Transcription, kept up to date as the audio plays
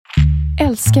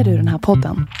Älskar du den här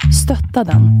podden?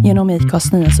 Stötta den genom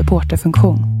IKAs nya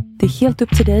supporterfunktion. Det är helt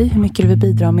upp till dig hur mycket du vill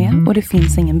bidra med och det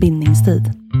finns ingen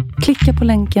bindningstid. Klicka på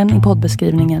länken i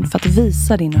poddbeskrivningen för att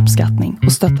visa din uppskattning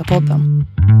och stötta podden.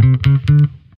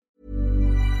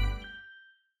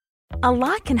 A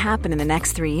lot can happen in the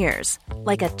next 3 years.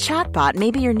 Like a chatbot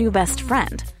may be your new best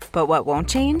friend. But what won't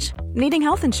change? Needing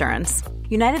health insurance.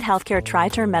 United Healthcare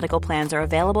Tri-Term Medical Plans are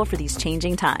available for these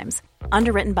changing times.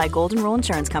 Underwritten by Golden Rule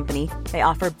Insurance Company, they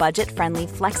offer budget-friendly,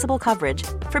 flexible coverage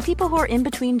for people who are in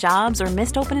between jobs or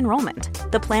missed open enrollment.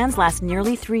 The plans last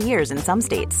nearly 3 years in some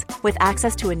states, with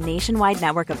access to a nationwide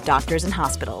network of doctors and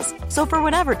hospitals. So for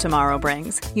whatever tomorrow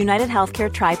brings, United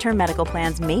Healthcare Tri-Term Medical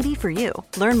Plans may be for you.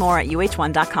 Learn more at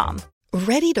uh1.com.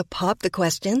 Ready to pop the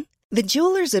question? The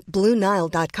jewelers at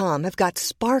BlueNile.com have got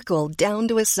sparkle down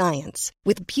to a science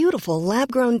with beautiful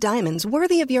lab-grown diamonds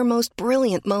worthy of your most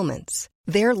brilliant moments.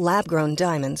 Their lab-grown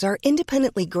diamonds are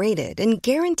independently graded and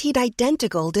guaranteed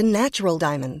identical to natural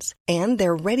diamonds, and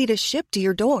they're ready to ship to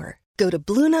your door. Go to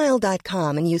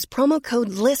BlueNile.com and use promo code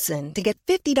LISTEN to get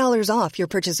 $50 off your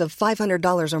purchase of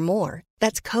 $500 or more.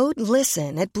 That's code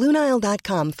LISTEN at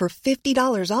BlueNile.com for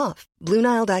 $50 off.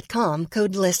 BlueNile.com,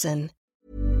 code LISTEN.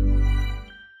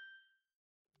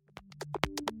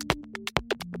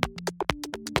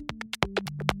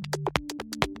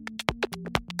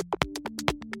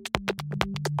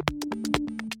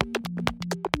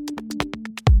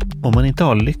 Om man inte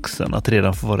har lyxen att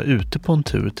redan få vara ute på en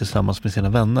tur tillsammans med sina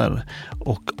vänner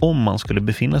och om man skulle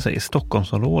befinna sig i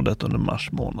Stockholmsområdet under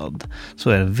mars månad så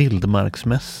är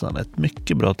Vildmarksmässan ett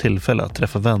mycket bra tillfälle att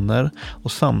träffa vänner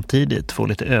och samtidigt få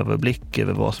lite överblick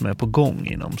över vad som är på gång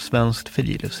inom svenskt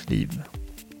friluftsliv.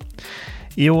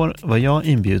 I år var jag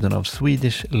inbjuden av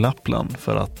Swedish Lapland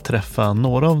för att träffa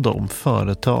några av de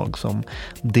företag som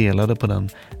delade på den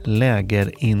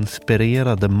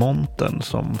lägerinspirerade montern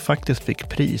som faktiskt fick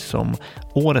pris som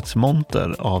årets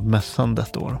monter av mässan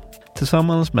detta år.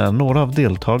 Tillsammans med några av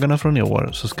deltagarna från i år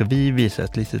så ska vi visa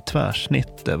ett litet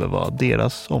tvärsnitt över vad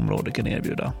deras område kan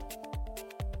erbjuda.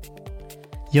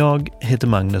 Jag heter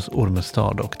Magnus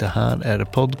Ormestad och det här är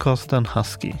podcasten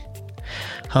Husky.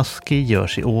 Husky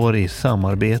görs i år i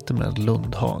samarbete med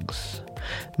Lundhags.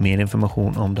 Mer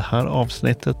information om det här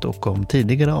avsnittet och om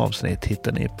tidigare avsnitt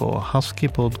hittar ni på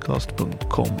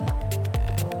huskypodcast.com.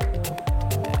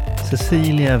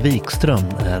 Cecilia Wikström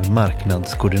är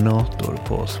marknadskoordinator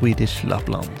på Swedish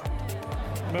Lapland.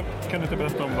 Men kan du inte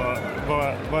berätta om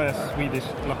vad är Swedish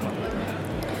Lapland?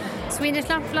 Swedish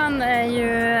Lapland är ju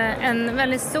en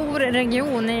väldigt stor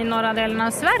region i norra delen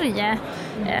av Sverige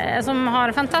som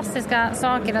har fantastiska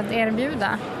saker att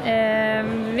erbjuda.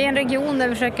 Vi är en region där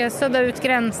vi försöker sudda ut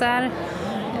gränser,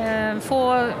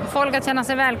 få folk att känna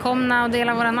sig välkomna och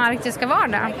dela vår arktiska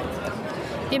vardag.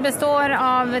 Vi består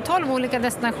av 12 olika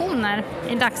destinationer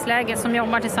i dagsläget som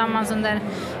jobbar tillsammans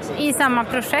i samma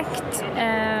projekt.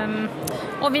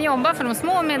 Och vi jobbar för de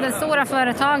små och medelstora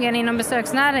företagen inom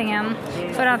besöksnäringen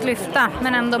för att lyfta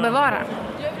men ändå bevara.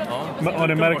 Men har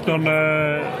ni märkt någon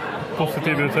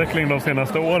positiv utveckling de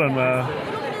senaste åren med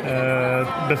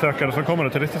besökare som kommer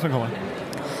och turister som kommer?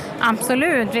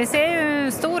 Absolut, vi ser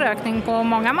ju stor ökning på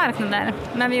många marknader,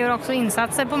 men vi gör också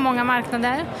insatser på många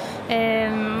marknader.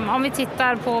 Om vi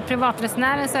tittar på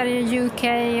privatresenärer så är det ju UK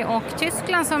och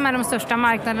Tyskland som är de största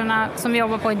marknaderna som vi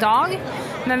jobbar på idag.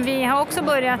 Men vi har också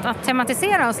börjat att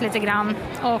tematisera oss lite grann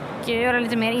och göra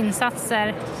lite mer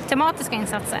insatser, tematiska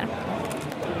insatser.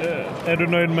 Är du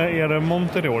nöjd med er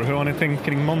monter i år? Hur har ni tänkt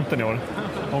kring montern i år?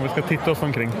 Om vi ska titta oss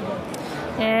omkring.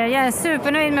 Jag är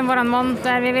supernöjd med våran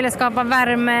monter. Vi ville skapa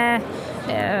värme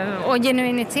och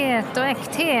genuinitet och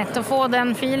äkthet och få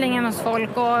den feelingen hos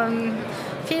folk. Och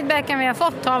feedbacken vi har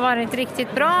fått har varit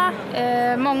riktigt bra.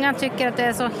 Många tycker att det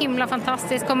är så himla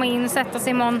fantastiskt att komma in och sätta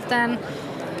sig i montern.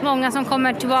 Många som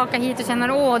kommer tillbaka hit och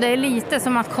känner det är lite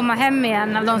som att komma hem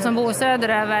igen av de som bor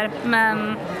söderöver,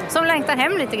 men som längtar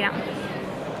hem lite grann.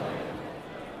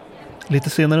 Lite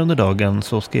senare under dagen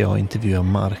så ska jag intervjua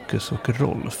Marcus och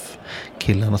Rolf,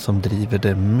 killarna som driver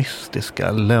det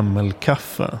mystiska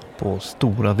Lämmelkaffe på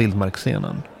stora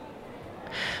vildmarksscenen.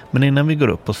 Men innan vi går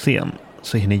upp på scen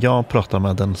så hinner jag prata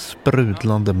med den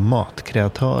sprudlande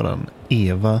matkreatören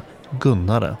Eva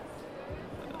Gunnare.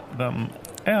 Vem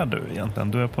är du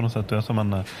egentligen? Du är på något sätt, du är som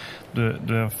en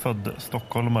du är född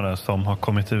stockholmare som har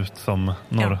kommit ut som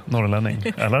norrlänning,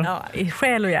 eller? Ja, i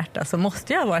själ och hjärta så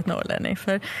måste jag vara ett norrlänning.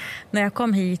 För när jag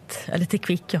kom hit, eller till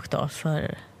Kvikkjokk då,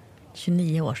 för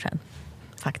 29 år sedan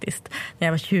faktiskt, när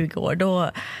jag var 20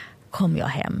 år, kom jag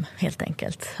hem helt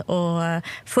enkelt. Och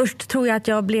först tror jag att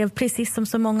jag blev precis som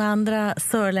så många andra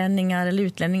sörlänningar eller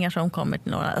utlänningar som kommer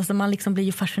till norra. Alltså man liksom blir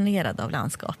ju fascinerad av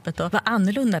landskapet och vad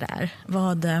annorlunda det är.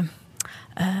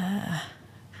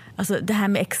 Alltså det här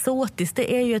med exotiskt,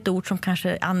 det är ju ett ord som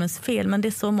kanske används fel, men det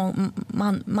är så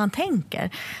man tänker.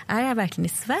 Är jag verkligen i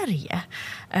Sverige?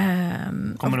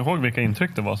 Kommer du ihåg vilka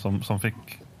intryck det var som fick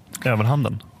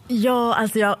överhanden? Ja,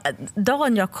 alltså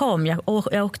dagen jag kom, jag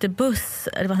åkte buss,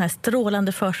 det var en här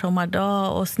strålande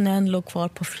försommardag och snön låg kvar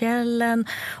på fjällen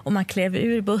och man klev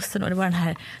ur bussen och det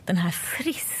var den här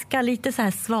friska, lite så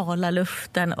här svala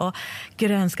luften och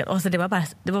grönskan. Och så det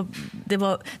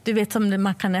var du vet som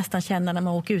man kan nästan känna när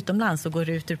man åker utomlands och går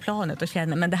ut ur planet och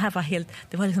känner, men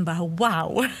det var liksom bara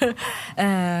wow.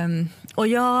 Och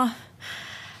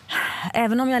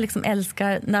även om jag liksom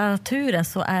älskar naturen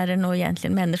så är det nog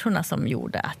egentligen människorna som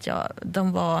gjorde att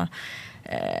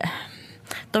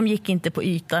de gick inte på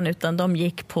ytan utan de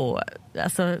gick på,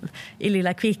 alltså i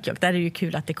lilla Kvikkjokk, där är det ju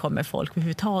kul att det kommer folk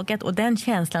överhuvudtaget. Och den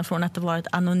känslan från att ha varit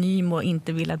anonym och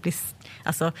inte vilja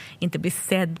inte bli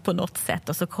sedd på något sätt,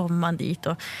 och så kommer man dit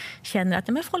och känner att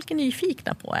men folk är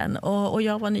nyfikna på en och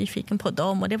jag var nyfiken på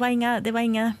dem, och det var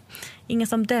ingen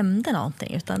som dömde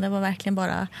någonting, utan det var verkligen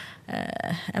bara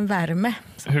en värme.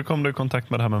 Hur kom du i kontakt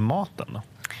med det här med maten då?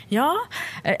 Ja,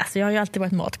 alltså jag har ju alltid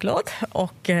varit matglad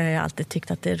och jag har alltid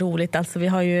tyckt att det är roligt. Alltså vi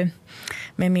har ju,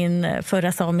 med min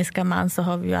förra samiska man så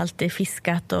har vi ju alltid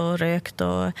fiskat och rökt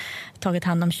och tagit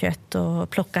hand om kött och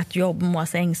plockat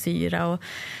jobbmås, ängsyra.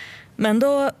 Men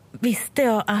då visste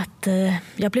jag att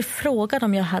jag blev frågad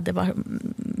om jag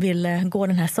ville gå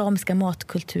den här samiska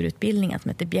matkulturutbildningen som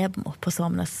heter Bjäbmo på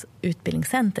Samernas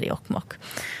utbildningscenter i Jokkmokk.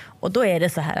 Och då är det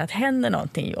så här att händer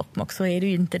någonting i Jokkmokk så är det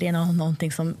ju inte det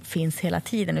någonting som finns hela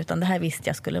tiden, utan det här visste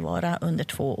jag skulle vara under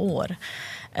 2 år.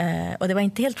 Och det var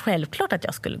inte helt självklart att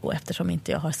jag skulle gå eftersom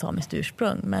inte jag har samiskt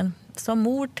ursprung. Men som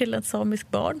mor till ett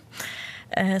samiskt barn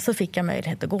så fick jag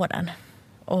möjlighet att gå den.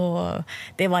 Och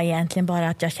det var egentligen bara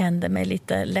att jag kände mig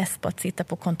lite less på att sitta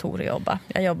på kontor och jobba.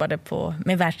 Jag jobbade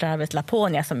med världsarvet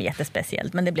Laponia som är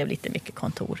jättespeciellt, men det blev lite mycket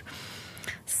kontor.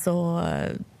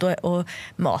 Och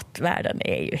matvärlden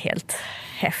är ju helt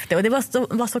häftig. Och det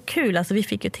var så kul. Alltså, vi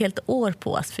fick ett helt år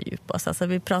på oss fördjupa oss. Alltså,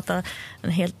 vi pratade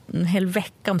en hel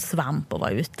vecka om svamp och var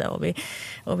ute.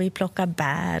 Och vi plockade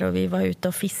bär och vi var ute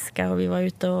och fiskade och vi var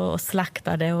ute och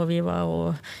slaktade och vi var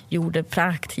och gjorde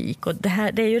praktik. Och det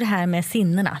är ju det här med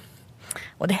sinnena.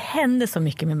 Och det hände så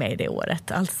mycket med mig det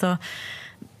året. Alltså...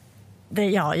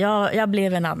 Jag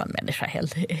blev en annan människa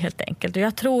helt enkelt. Och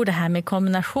jag tror det här med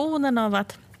kombinationen av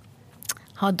att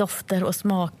ha dofter och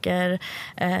smaker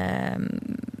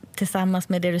tillsammans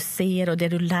med det du ser och det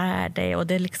du lär dig. Och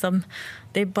det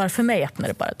är bara för mig öppnar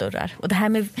det bara dörrar. Och det här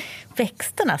med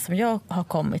växterna som jag har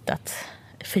kommit att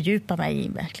fördjupa mig i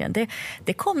verkligen.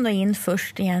 Det kom nog in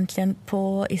först egentligen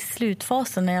i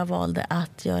slutfasen när jag valde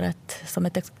att göra ett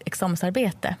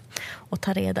examensarbete och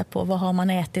ta reda på vad har man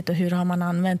ätit och hur har man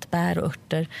använt bär och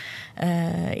örter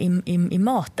i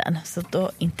maten. Så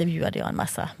då intervjuade jag en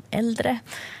massa äldre,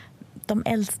 de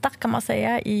äldsta kan man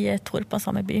säga, i Torpa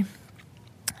sameby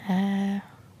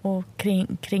och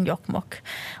kring Jokkmokk.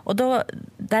 Och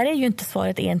där är ju inte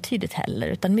svaret entydigt heller,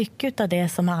 utan mycket av det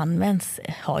som används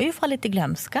har ju fallit i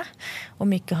glömska och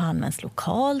mycket har använts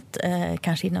lokalt,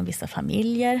 kanske inom vissa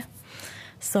familjer.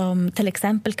 Som till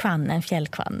exempel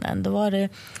fjällkvannen. Då var det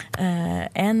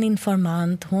en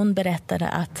informant, hon berättade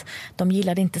att de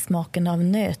gillade inte smaken av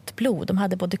nötblod. De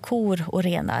hade både kor och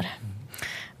renar.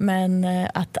 Men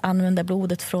att använda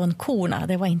blodet från korna,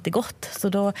 det var inte gott. Så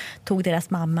då tog deras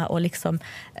mamma och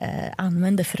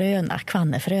använde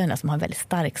kvannefröna som har en väldigt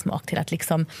stark smak till att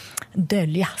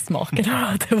dölja smaken av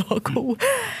att det var ko.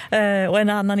 Och en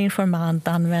annan informant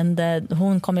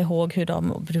hon kom ihåg hur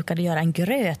de brukade göra en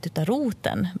gröt utav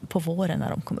roten på våren när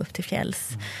de kom upp till fjälls.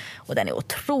 Och den är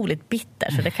otroligt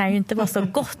bitter så det kan ju inte vara så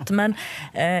gott. Men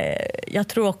jag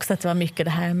tror också att det var mycket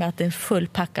det här med att den är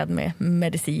fullpackad med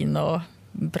medicin och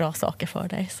bra saker för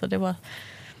dig. Så det var...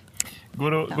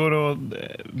 Går det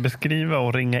att beskriva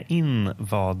och ringa in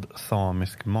vad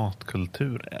samisk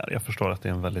matkultur är? Jag förstår att det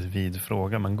är en väldigt vid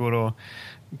fråga, men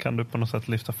kan du på något sätt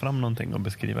lyfta fram någonting och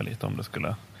beskriva lite om det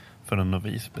skulle för en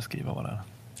novis beskriva vad det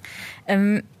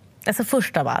är? Alltså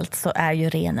först av allt så är ju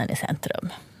renen i centrum.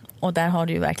 Och där har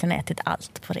du ju verkligen ätit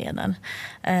allt på renen.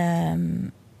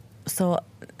 Så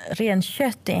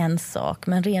renkött är en sak,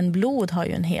 men renblod har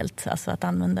ju alltså att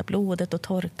använda blodet och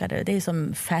torka det är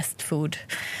som fast food.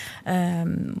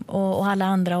 Och alla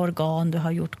andra organ, du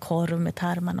har gjort korv med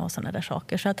tarmarna och sådana där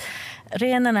saker. Så att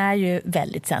renen är ju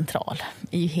väldigt central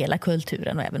i hela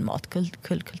kulturen och även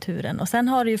matkulturen. Och sen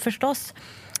har du ju förstås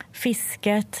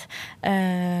fisket,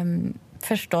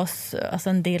 förstås, alltså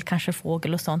en del kanske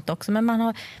fågel och sånt också.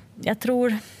 Men jag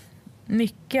tror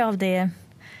mycket av det,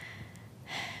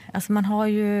 alltså man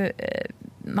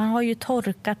har ju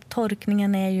torkat.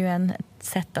 Torkningen är ju ett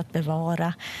sätt att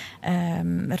bevara.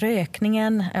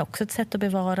 Rökningen är också ett sätt att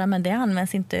bevara, men det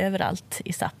används inte överallt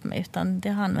i Sápmi, utan det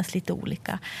används lite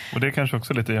olika. Och det är kanske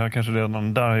också lite, jag har kanske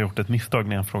redan där gjort ett misstag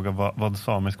när jag frågar vad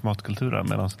samisk matkultur är,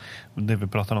 medan det vi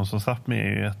pratar om som Sápmi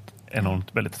är ju ett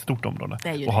enormt väldigt stort område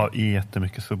och har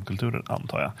jättemycket subkulturer,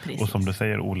 antar jag. Precis. Och som du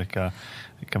säger, olika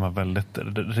kan vara väldigt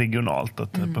regionalt.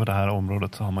 Att på det här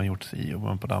området så har man gjort si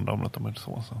och på det andra området har man gjort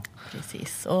så.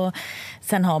 Precis. Och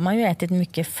sen har man ju ätit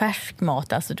mycket färsk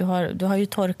mat. Alltså du har ju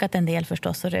torkat en del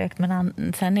förstås och rökt, men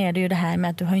sen är det ju det här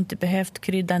med att du har inte behövt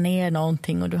krydda ner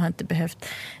någonting och du har inte behövt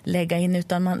lägga in,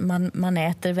 utan man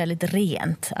äter väldigt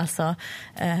rent. Alltså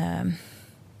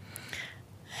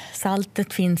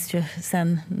saltet finns ju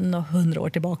sedan 100 år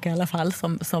tillbaka i alla fall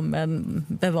som en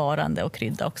bevarande och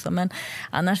krydda också. Men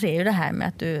annars är ju det här med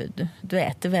att du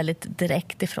äter väldigt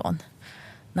direkt ifrån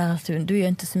naturen. Du gör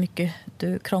inte så mycket,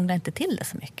 du krånglar inte till det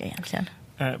så mycket egentligen.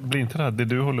 Blir inte det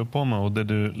du håller på med och det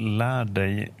du lär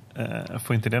dig,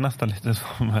 får inte det nästan lite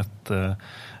som ett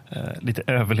lite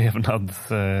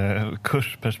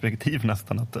överlevnadskursperspektiv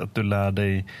nästan, att du lär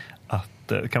dig att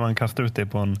kan man kasta ut dig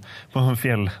på en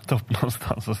fjälltopp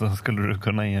någonstans och sen skulle du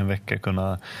kunna i en vecka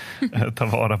kunna ta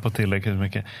vara på tillräckligt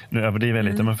mycket. Nu överdriver jag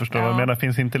lite, men förstår vad jag menar.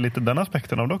 Finns inte lite den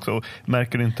aspekten av det också?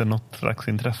 Märker du inte något slags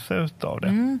intresse utav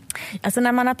det? Alltså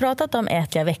när man har pratat om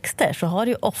ätliga växter så har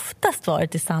det ju oftast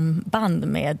varit i samband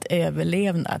med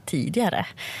överlevnad tidigare.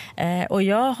 Och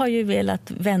jag har ju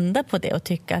velat vända på det och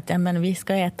tycka att vi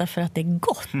ska äta för att det är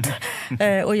gott.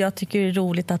 Och jag tycker det är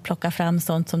roligt att plocka fram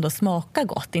sånt som då smakar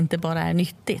gott, inte bara är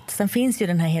nyttigt. Sen finns ju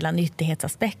den här hela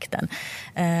nyttighetsaspekten.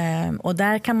 Och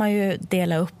där kan man ju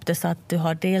dela upp det så att du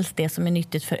har dels det som är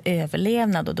nyttigt för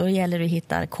överlevnad, och då gäller det att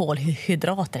hitta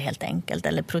kolhydrater helt enkelt,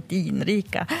 eller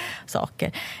proteinrika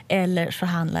saker. Eller så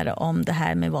handlar det om det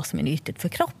här med vad som är nyttigt för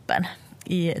kroppen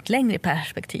i ett längre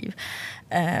perspektiv.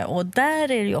 Och där är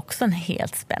det ju också en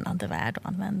helt spännande värld att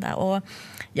använda. Och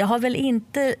jag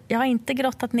har inte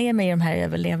grottat ner mig i de här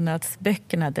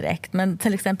överlevnadsböckerna direkt, men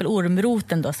till exempel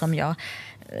ormroten då, som jag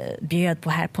bjöd på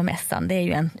här på mässan, det är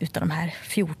ju en utav de här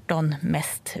 14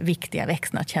 mest viktiga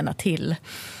växterna att känna till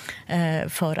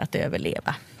för att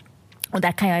överleva. Och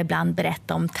där kan jag ibland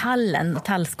berätta om tallen och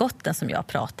tallskotten som jag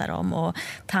pratar om, och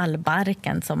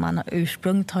tallbarken som man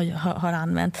ursprungligen har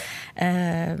använt.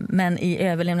 Men i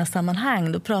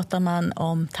överlevnadssammanhang då pratar man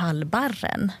om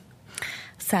tallbarren,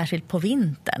 särskilt på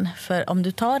vintern. För om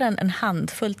du tar en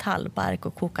handfull tallbark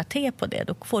och kokar te på det,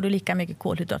 då får du lika mycket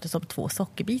kolhydrater som 2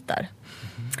 sockerbitar.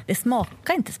 Det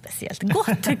smakar inte speciellt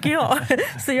gott tycker jag.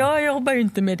 Så jag jobbar ju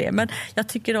inte med det, men jag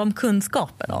tycker om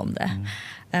kunskapen om det.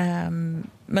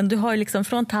 Men du har ju liksom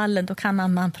från tallen, då kan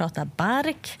man prata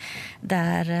bark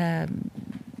där,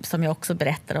 som jag också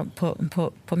berättar om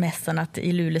på mässan, att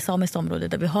i Luleå samiskt område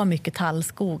där vi har mycket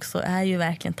tallskog så är ju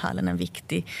verkligen tallen en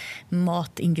viktig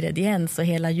matingrediens, och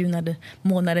hela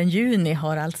månaden juni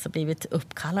har alltså blivit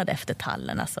uppkallad efter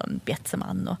tallen, alltså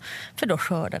Betseman, och för då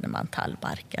skördade man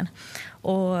tallbarken.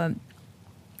 Och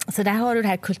så där har du det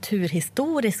här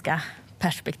kulturhistoriska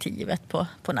perspektivet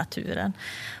på naturen.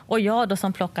 Och jag då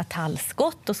som plockar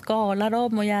tallskott och skalar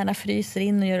dem och gärna fryser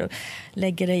in och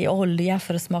lägger det i olja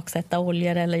för att smaksätta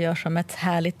oljor, eller gör som ett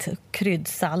härligt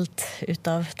kryddsalt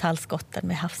utav tallskotten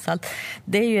med havssalt.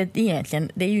 Det är ju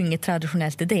egentligen, det är ju inget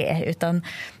traditionellt i det, utan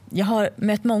jag har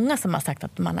mött många som har sagt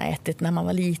att man har ätit, när man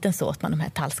var liten så åt man de här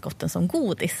tallskotten som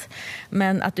godis.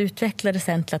 Men att utveckla det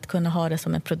sen till att kunna ha det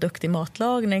som en produkt i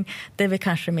matlagning, det är väl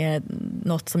kanske mer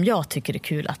något som jag tycker är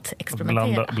kul att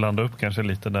experimentera. Blanda upp kanske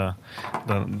lite den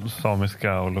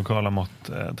samiska och lokala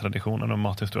mattraditionen och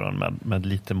mathistorien med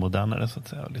lite modernare så att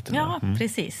säga. Lite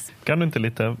precis. Kan du inte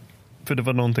lite, för det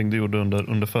var någonting du gjorde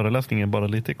under föreläsningen, bara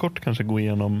lite kort kanske gå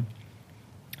igenom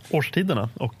årstiderna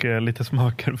och lite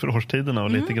smaker för årstiderna och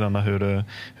lite grann hur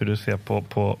du ser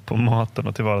på maten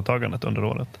och tillvaratagandet under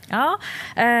året. Ja,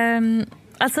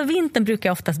 alltså vintern brukar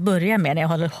jag oftast börja med när jag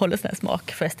håller såna här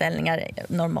smakföreställningar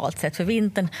normalt sett. För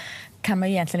vintern kan man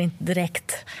egentligen inte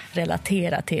direkt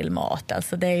relatera till mat.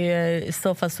 Alltså det är ju, i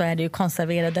så fall så är det ju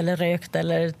konserverad eller rökt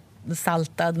eller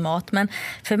saltad mat. Men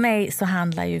för mig så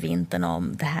handlar ju vintern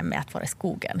om det här med att vara i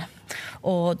skogen.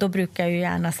 Och då brukar jag ju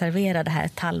gärna servera det här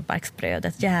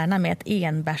tallbarksbrödet, gärna med ett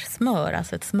enbärssmör,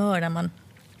 alltså ett smör där man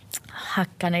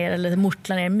hackar ner eller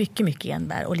mortlar ner mycket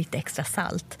enbär och lite extra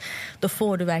salt. Då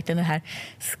får du verkligen den här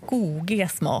skogiga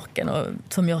smaken, och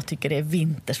som jag tycker är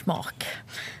vintersmak.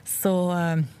 Så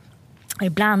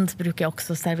Ibland brukar jag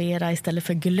också servera, istället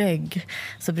för glögg,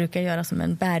 så brukar jag göra som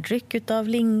en bärdryck utav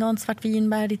lingon,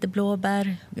 svartvinbär, lite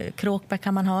blåbär, kråkbär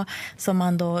kan man ha, som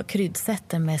man då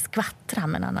kryddsätter med skvattra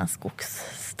med en annan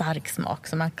skogsstark smak.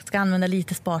 Så man ska använda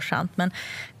lite sparsamt, men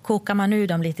kokar man ur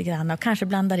dem lite grann och kanske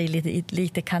blandar i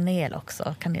lite kanel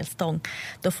också, kanelstång,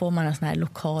 då får man en sån här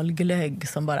lokal glögg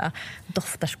som bara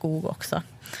doftar skog också.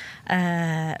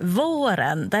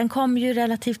 Våren, den kom ju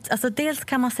relativt, alltså dels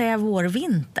kan man säga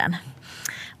vårvintern.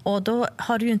 Och då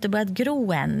har det ju inte börjat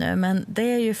gro ännu, men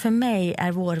det är ju för mig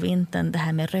är vårvintern det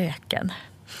här med röken.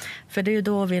 För det är ju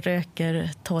då vi röker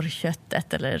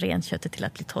torrköttet eller renköttet till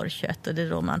att bli torrkött. Och det är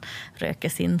då man röker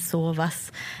sin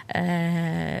sovas.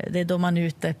 Det är då man är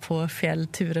ute på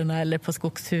fjällturerna eller på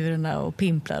skogsturerna och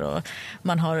pimplar. Och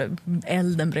man har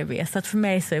elden bredvid. Så att för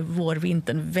mig så är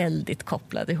vårvintern väldigt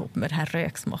kopplad ihop med den här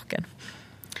röksmaken.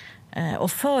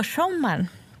 Och försommaren,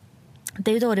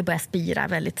 det är då det börjar spira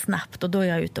väldigt snabbt och då är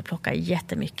jag ute och plockar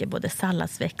jättemycket både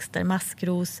salladsväxter,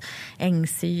 maskros,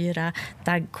 ängsyra,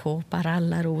 daggkåpa,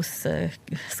 rallaros,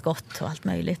 skott och allt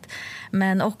möjligt.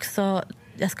 Men också,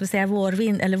 jag skulle säga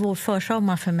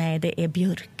vårförsommar för mig, det är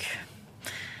björk.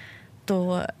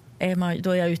 Då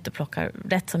är jag ute och plockar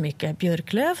rätt så mycket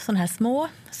björklöv, sådana här små,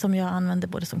 som jag använder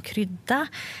både som krydda.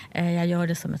 Jag gör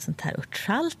det som ett sånt här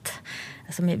örtsalt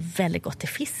som är väldigt gott till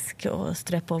fisk och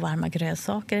strö på varma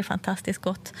grönsaker är fantastiskt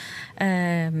gott.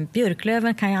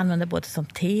 Björklöven kan jag använda både som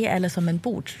te eller som en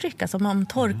bordsdryck. Alltså om man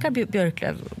torkar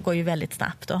björklöv går ju väldigt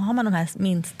snabbt. Och har man de här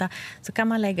minsta så kan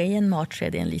man lägga i en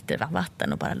matsked i en liter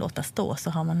vatten och bara låta stå, så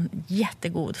har man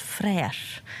jättegod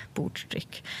fräsch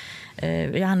bordsdryck.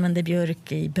 Jag använder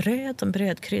björk i bröd som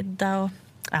brödkrydda och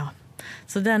ja.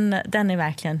 Så den är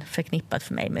verkligen förknippad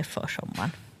för mig med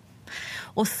försommaren.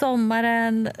 Och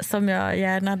sommaren, som jag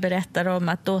gärna berättar om,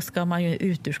 att då ska man ju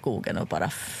ut ur skogen och bara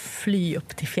fly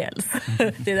upp till fjälls.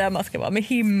 Det är där man ska vara, med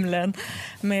himlen,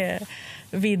 med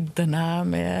vidderna,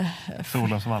 med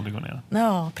solen som aldrig går ner.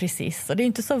 Ja, precis. Och det är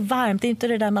inte så varmt. Det är inte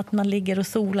det där med att man ligger och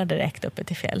solar direkt uppe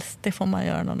till fjälls. Det får man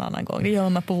göra någon annan gång. Det gör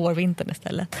man på vårvintern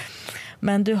istället.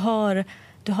 Men du har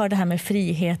det här med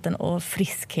friheten och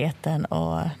friskheten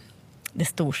och det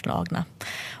storslagna.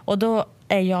 Och då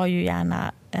är jag ju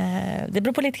gärna, det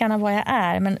beror på lite grann vad jag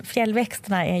är, men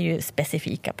fjällväxterna är ju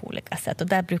specifika på olika sätt. Och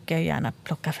där brukar jag gärna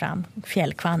plocka fram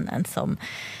fjällkvannen som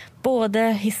både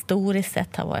historiskt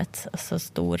sett har varit så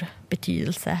stor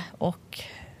betydelse och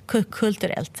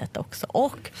kulturellt sett också.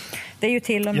 Och det är ju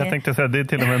till och med... Jag tänkte säga, det är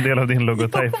till och med en del av din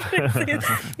logotyp.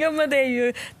 Ja, men det är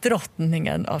ju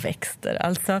drottningen av växter.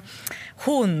 Alltså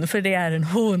hon, för det är en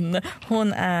hon.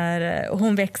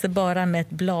 Hon växer bara med ett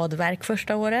bladverk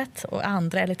första året, och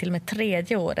andra eller till och med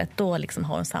tredje året, då liksom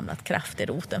har hon samlat kraft i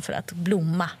roten för att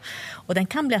blomma. Och den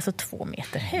kan bli alltså 2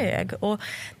 meter hög. Och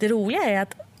det roliga är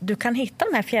att du kan hitta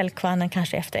de här fjällkvannen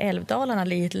kanske efter älvdalarna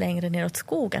lite längre neråt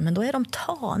skogen, men då är de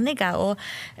taniga och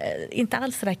inte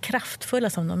alls så där kraftfulla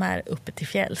som de är uppe till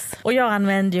fjälls. Och jag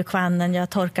använder ju kvannen, jag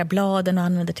torkar bladen och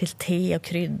använder till te och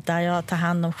krydda. Jag tar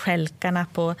hand om skälkarna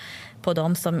på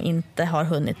de som inte har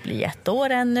hunnit bli 1 år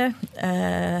ännu.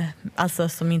 Alltså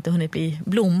som inte hunnit bli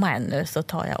blomma ännu, så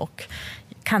tar jag och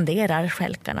kanderar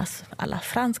skälkarnas alla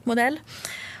fransk modell.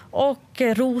 Och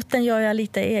roten gör jag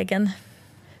lite egen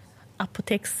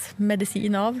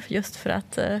apoteksmedicin av, just för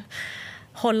att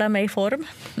hålla mig i form.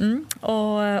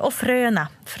 Och fröna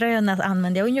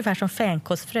använder jag ungefär som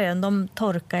fänkålsfrön. De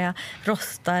torkar jag,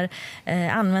 rostar,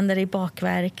 använder i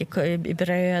bakverk, i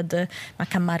bröd. Man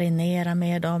kan marinera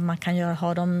med dem, man kan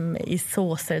ha dem i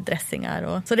såser,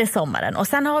 dressingar. Så det är sommaren. Och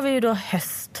sen har vi ju då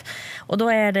höst. Och då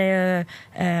är det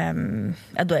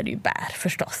ju bär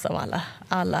förstås av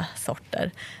alla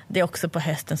sorter. Det är också på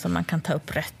hösten som man kan ta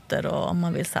upp rötter och om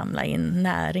man vill samla in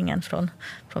näringen från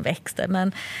växter.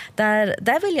 Men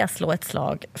där vill jag slå ett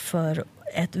slag för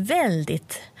ett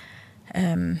väldigt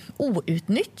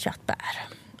outnyttjat bär.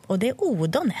 Och det är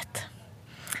odonet.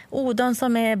 Odon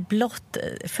som är blått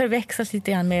förväxlas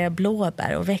lite grann med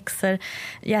blåbär och växer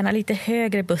gärna lite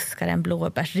högre buskar än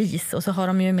blåbärsris. Och så har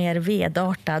de ju mer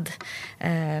vedartad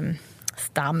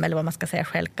stam, eller vad man ska säga,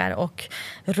 skälkar, och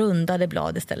rundade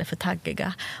blad istället för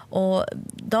taggiga. Och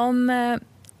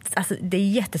alltså det är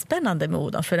jättespännande med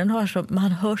odon, för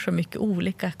man hör så mycket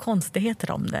olika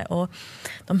konstigheter om det. Och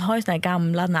de har ju såna här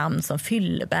gamla namn som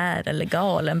fyllebär eller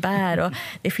galenbär. Och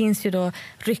det finns ju då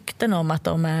rykten om att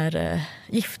de är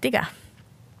giftiga.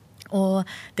 Och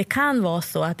det kan vara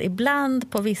så att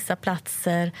ibland på vissa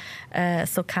platser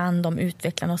så kan de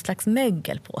utveckla någon slags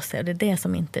mögel på sig. Och det är det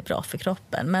som inte är bra för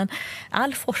kroppen. Men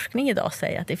all forskning idag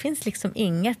säger att det finns liksom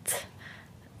inget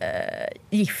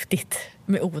giftigt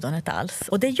med odonet alls.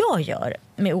 Och det jag gör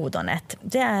med odonet,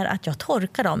 det är att jag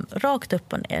torkar dem rakt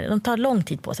upp och ner. De tar lång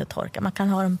tid på sig att torka. Man kan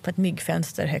ha dem på ett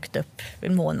myggfönster högt upp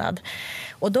en månad.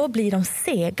 Och då blir de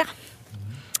sega.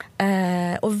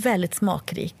 Och väldigt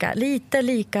smakrika. Lite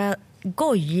lika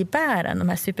gojibären, de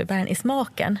här superbären i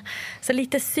smaken. Så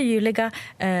lite syrliga,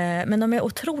 men de är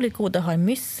otroligt goda att ha i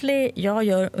müsli. Jag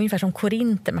gör ungefär som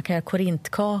korinter, man kan göra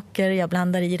korintkakor. Jag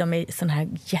blandar i dem i såna här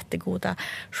jättegoda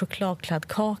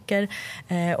chokladkladdkakor.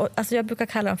 Och, alltså jag brukar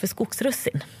kalla dem för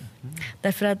skogsrussin.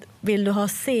 Därför att vill du ha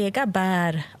sega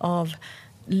bär av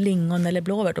lingon eller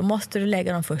blåbär, då måste du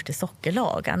lägga dem först i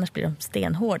sockerlag, annars blir de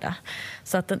stenhårda.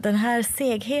 Så att den här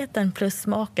segheten plus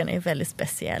smaken är väldigt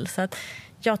speciell. Så att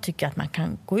jag tycker att man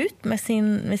kan gå ut med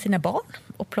sina barn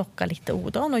och plocka lite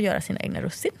odon och göra sina egna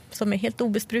russin som är helt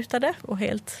obesprutade och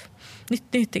helt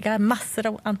nyttiga, massor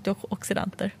av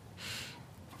antioxidanter.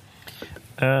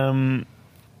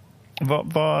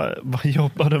 Vad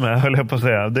jobbar du med, höll jag på att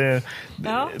säga?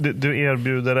 Du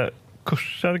erbjuder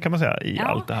kurser, kan man säga, i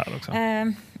allt det här också?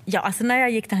 Ja, alltså när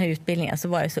jag gick den här utbildningen så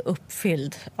var jag så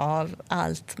uppfylld av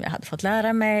allt jag hade fått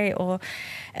lära mig. Och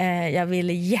jag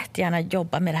ville jättegärna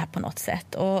jobba med det här på något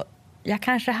sätt. Och jag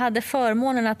kanske hade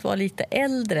förmånen att vara lite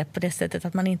äldre på det sättet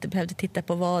att man inte behövde titta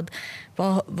på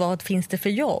vad finns det för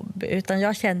jobb. Utan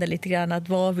jag kände lite grann att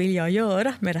vad vill jag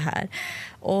göra med det här?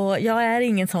 Och jag är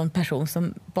ingen sån person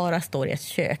som bara står i ett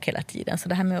kök hela tiden. Så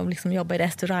det här med att liksom jobba i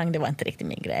restaurang, det var inte riktigt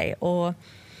min grej. Och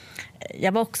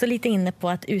jag var också lite inne på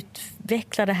att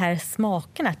utveckla det här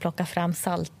smakerna, att plocka fram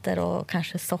salter och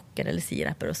kanske socker eller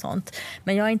siraper och sånt.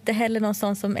 Men jag är inte heller någon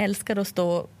sån som älskar att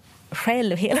stå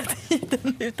själv hela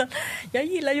tiden, utan jag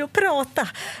gillar ju att prata.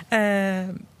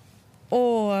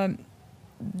 Och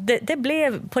det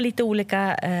blev på lite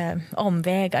olika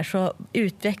omvägar så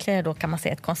utvecklade jag då, kan man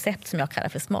säga, ett koncept som jag kallar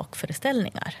för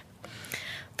smakföreställningar.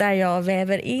 Där jag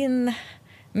väver in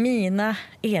mina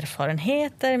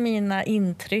erfarenheter, mina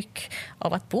intryck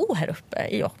av att bo här uppe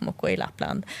i Jokkmokk och i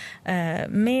Lappland.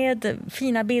 Med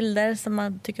fina bilder som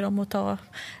man tycker om att ta.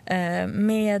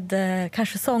 Med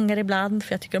kanske sånger ibland,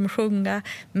 för jag tycker om att sjunga.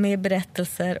 Med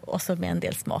berättelser och så med en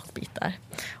del smakbitar.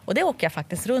 Och det åker jag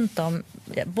faktiskt runt om,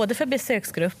 både för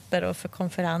besöksgrupper och för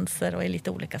konferenser och i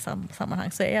lite olika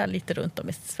sammanhang. Så är jag lite runt om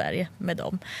i Sverige med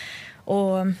dem.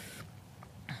 Och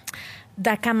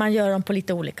där kan man göra dem på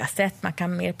lite olika sätt. Man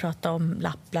kan mer prata om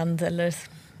Lappland eller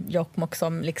Jokkmokk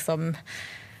som liksom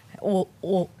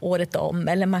året om.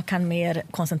 Eller man kan mer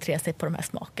koncentrera sig på de här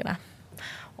smakerna.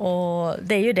 Och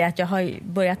det är ju det att jag har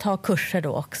börjat ha kurser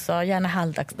då också. Gärna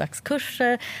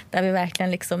halvdagskurser där vi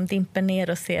verkligen liksom dimper ner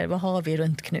och ser vad har vi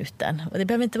runt knuten. Och det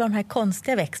behöver inte vara de här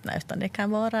konstiga växterna, utan det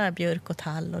kan vara björk och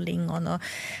tall och lingon. Och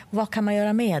vad kan man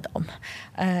göra med dem?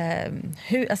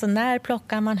 Alltså när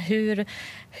plockar man?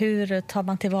 Hur tar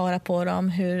man tillvara på dem?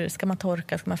 Hur ska man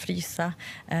torka? Ska man frysa?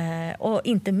 Och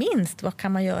inte minst, vad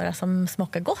kan man göra som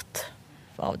smakar gott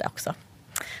av det också?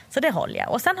 Så det håller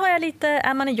jag. Och sen har jag lite,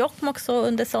 är man i Jokkmokk så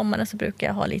under sommaren så brukar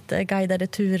jag ha lite guidade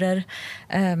turer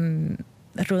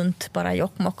runt bara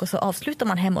Jokkmokk. Och så avslutar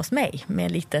man hemma hos mig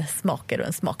med lite smaker och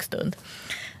en smakstund.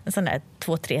 En sån där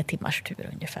 2-3 timmars tur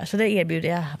ungefär. Så det erbjuder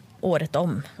jag året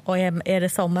om. Och är det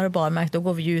sommar och barmark, då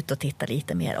går vi ut och tittar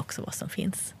lite mer också vad som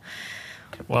finns.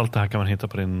 Och allt det här kan man hitta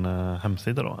på din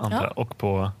hemsida då, antar jag. Och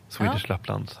på Swedish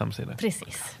Laplands hemsida.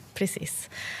 Precis.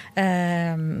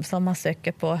 Som man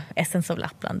söker på Essence of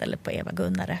Lappland eller på Eva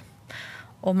Gunnare.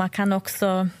 Och man kan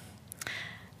också...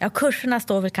 Ja, kurserna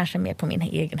står väl kanske mer på min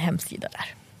egen hemsida där,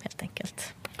 helt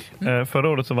enkelt. Förra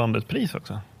året så vann du ett pris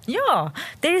också. Ja,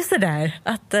 det är ju sådär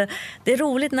att det är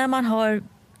roligt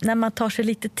när man tar sig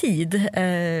lite tid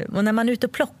och när man är ute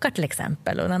och plockar till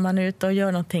exempel, och när man är ute och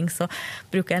gör någonting så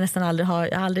brukar jag nästan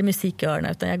aldrig musik i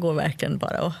öronen, utan jag går verkligen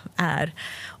bara och är.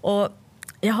 Och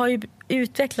jag har ju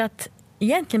utvecklat,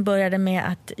 egentligen började med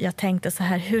att jag tänkte så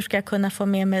här, hur ska jag kunna få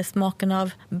med mig smaken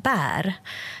av bär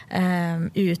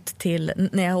ut till,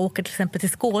 när jag åker till exempel till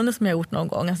Skåne som jag har gjort någon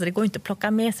gång. Alltså det går inte att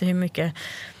plocka med sig hur mycket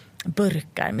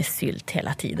burkar med sylt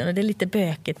hela tiden och det är lite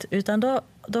bökigt, utan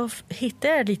då hittar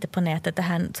jag lite på nätet det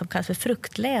här som kallas för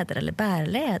fruktläder eller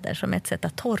bärläder, som är ett sätt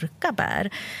att torka bär.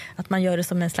 Att man gör det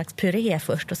som en slags puré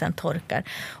först och sen torkar.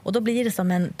 Och då blir det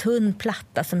som en tunn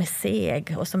platta som är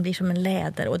seg och som blir som en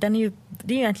läder. Och det är ju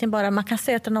egentligen bara, man kan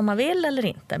söta den om man vill eller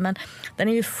inte, men den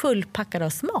är ju fullpackad av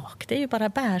smak. Det är ju bara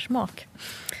bärsmak.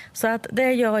 Så att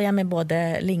det gör jag med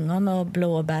både lingon och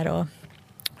blåbär och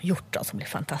hjortron som blir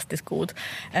fantastiskt god.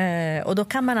 Och då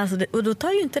kan man och då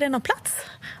tar ju inte det någon plats.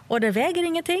 Och det väger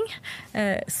ingenting.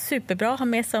 Superbra att ha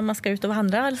med sig om man ska ut och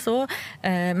vandra. Alltså.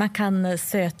 Man kan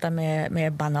söta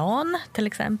med banan till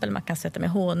exempel. Man kan söta med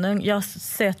honung. Jag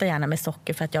sötar gärna med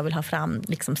socker för att jag vill ha fram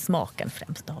liksom smaken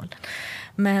främst av hållen.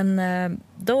 Men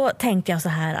då tänkte jag så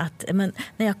här att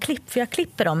när jag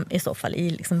klipper dem i så fall i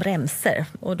liksom remser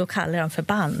och då kallar jag dem för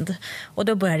band. Och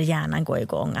då börjar hjärnan gå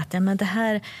igång att det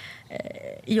här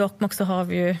i Jokkmokk så har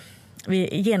vi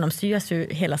genomsyras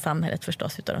ju hela samhället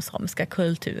förstås utav den samiska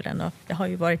kulturen och det har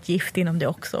ju varit gift inom det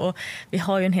också. Och vi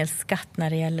har ju en hel skatt när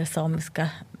det gäller samiska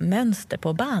mönster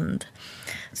på band.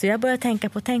 Så jag började tänka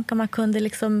om man kunde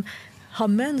liksom ha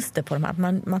mönster på dem,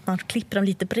 att man klipper dem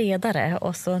lite bredare.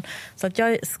 Och så att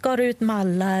jag skar ut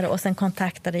mallar och sen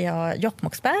kontaktade jag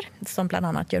Jokkmokksbär som bland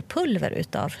annat gör pulver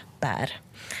utav bär.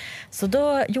 Så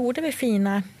då gjorde vi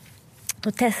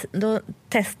Då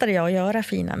testade jag att göra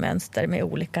fina mönster med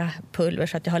olika pulver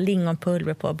så att jag har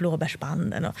lingonpulver på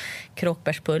blåbärsbanden och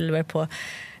kråkbärspulver på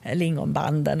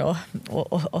lingonbanden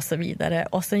och så vidare.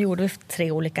 Och sen gjorde vi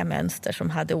 3 olika mönster som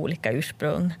hade olika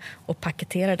ursprung och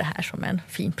paketerade det här som en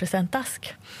fin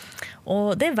presentask.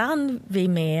 Och det vann vi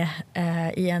med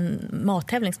i en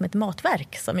mattävling som heter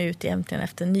Matverk som är ute egentligen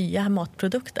efter nya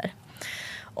matprodukter.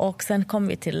 Och sen kom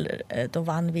vi då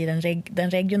vann vi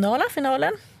den regionala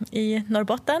finalen i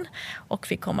Norrbotten och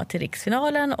fick komma till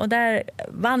riksfinalen och där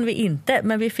vann vi inte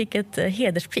men vi fick ett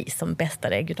hederspris som bästa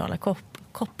regionala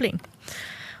koppling.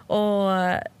 Och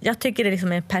jag tycker det är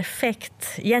liksom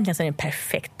egentligen så är det en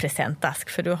perfekt presentask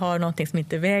för du har någonting som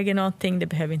inte väger någonting, det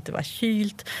behöver inte vara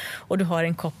kylt och du har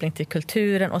en koppling till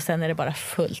kulturen och sen är det bara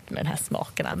fullt med de här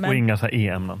smakerna. Och inga så här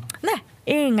e-ämnen? Nej,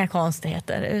 inga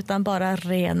konstigheter utan bara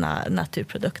rena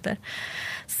naturprodukter.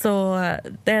 Så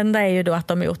det enda är ju då att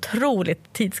de är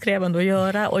otroligt tidskrävande att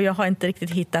göra och jag har inte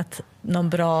riktigt hittat någon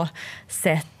bra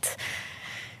sätt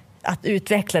att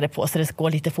utveckla det på så det går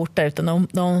lite fortare utan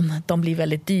de blir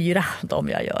väldigt dyra de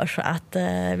jag gör så att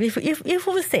vi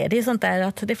får väl se, det är sånt där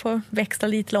att det får växla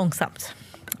lite långsamt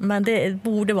men det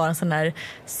borde vara en sån där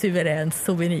suverän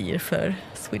souvenir för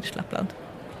Swedish Lapland.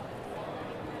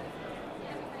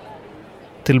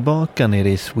 Tillbaka nere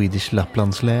i Swedish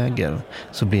Laplands läger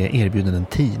så blir jag erbjuden en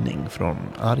tidning från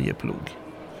Arjeplog.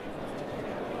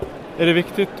 Är det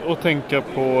viktigt att tänka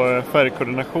på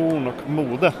färgkoordination och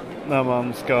mode när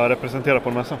man ska representera på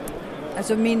en mässa?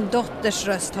 Alltså min dotters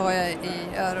röst har jag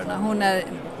i öronen. Hon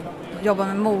jobbar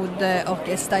med mode och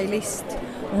är stylist.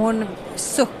 Hon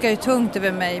suckar ju tungt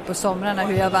över mig på somrarna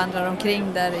hur jag vandrar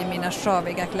omkring där i mina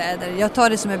sjaviga kläder. Jag tar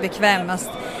det som är bekvämast.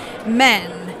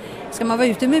 Men ska man vara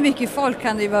ute med mycket folk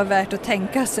kan det ju vara värt att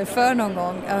tänka sig för någon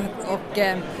gång. Och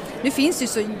nu finns ju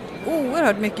så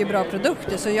oerhört mycket bra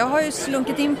produkter så jag har ju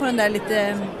slunkit in på den där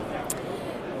lite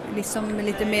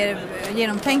mer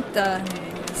genomtänkta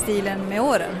stilen med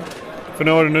åren.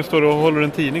 För nu står du och håller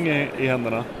en tidning i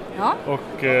händerna. Ja.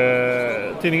 Och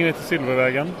tidningen heter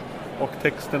Silvervägen och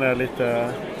texten är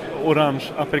lite orange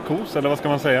aprikos eller vad ska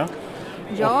man säga?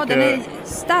 Ja, den är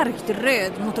starkt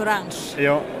röd mot orange.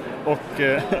 Ja,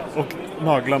 och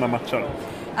naglarna matchar.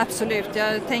 Absolut,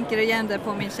 jag tänker igen där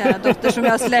på min kära dotter som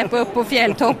jag släpper upp på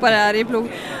fjälltoppar här i Plog.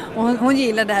 Och hon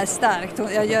gillar det här starkt,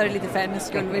 jag gör det lite för hennes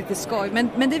skull, lite skoj.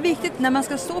 Men det är viktigt när man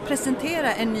ska stå och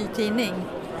presentera en ny tidning.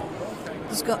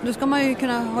 Då ska man ju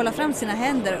kunna hålla fram sina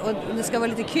händer och det ska vara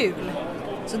lite kul.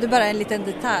 Så det är bara en liten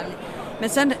detalj. Men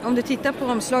sen om du tittar på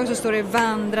omslag så står det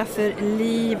vandra för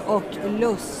liv och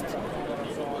lust.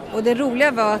 Och det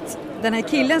roliga var att den här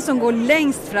killen som går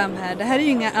längst fram här, det här är ju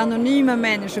inga anonyma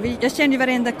människor. Jag känner ju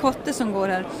varenda kotte som går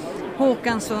här.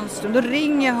 Håkan Sundström. Då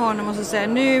ringer jag honom och så säger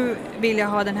nu vill jag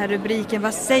ha den här rubriken.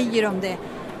 Vad säger du om det?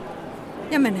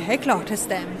 Ja men det är klart det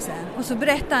stämmer sen. Och så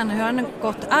berättar han hur han har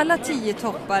gått alla 10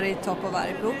 toppar i topp av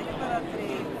Arjeplog.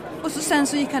 Och sen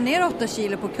så gick han ner 8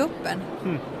 kilo på kuppen.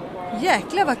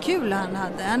 Jäklar vad kul han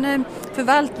hade. Han är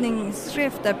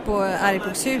förvaltningschef där på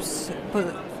Arjeplogshus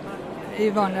i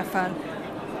vanliga fall.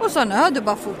 Och så nu har det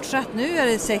bara fortsatt. Nu är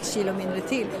det 6 kilo mindre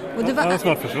till. Och det var, han har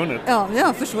snart försvunnit. Ja, det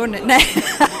har försvunnit. Nej,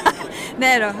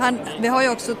 Nej då, vi har ju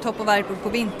också topp och Arjeplog på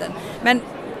vintern. Men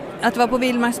att vara på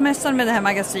Vildmarksmässan med det här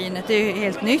magasinet det är ju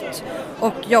helt nytt.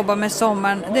 Och jobba med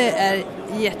sommaren, det är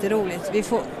jätteroligt.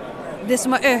 Det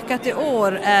som har ökat i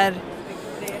år är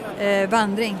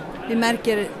vandring. Vi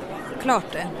märker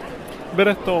klart det.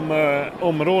 Berätta om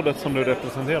området som du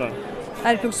representerar.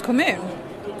 Arjeplogs kommun.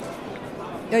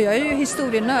 Ja, jag är ju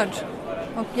historienörd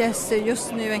och jag ser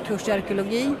just nu en kurs i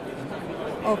arkeologi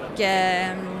och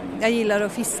jag gillar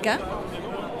att fiska.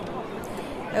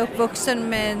 Jag är uppvuxen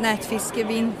med nätfiske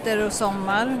vinter och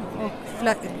sommar och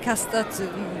kastat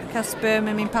kastspö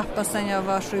med min pappa sedan jag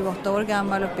var 7-8 år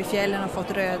gammal uppe i fjällen och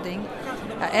fått röding.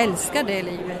 Jag älskar det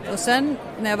livet. Och sen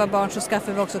när jag var barn så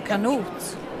skaffade vi också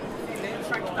kanot.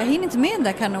 Jag hinner inte med den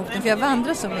där kanoten för jag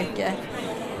vandrar så mycket.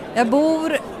 Jag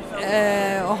bor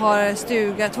och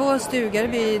har 2 stugor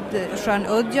vid sjön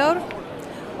Udjaur.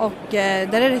 Och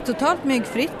där är det totalt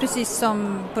myggfritt, precis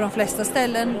som på de flesta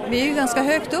ställen. Vi är ju ganska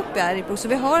högt upp i Arjeplog, så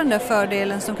vi har den där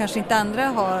fördelen som kanske inte andra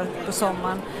har på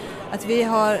sommaren. Att vi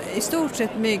har i stort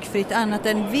sett myggfritt, annat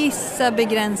än vissa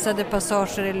begränsade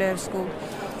passager i lövskog.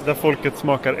 Där folket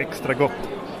smakar extra gott.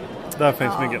 Där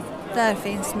finns myggen. Där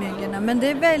finns myggorna, men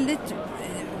det är väldigt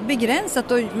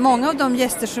begränsat. Och många av de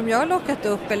gäster som jag har lockat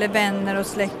upp, eller vänner och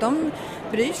släkt, de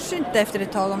bryr sig inte efter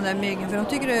ett tag om den där myggen, för de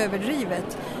tycker det är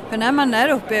överdrivet. För när man är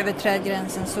uppe över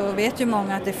trädgränsen så vet ju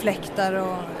många att det fläktar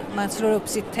och man slår upp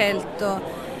sitt tält och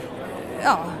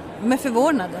ja, de är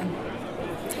förvånade.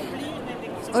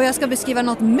 Och jag ska beskriva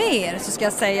något mer, så ska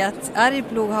jag säga att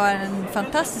Arjeplog har en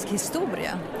fantastisk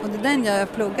historia. Och det är den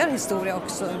jag pluggar historia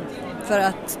också, för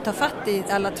att ta fatt i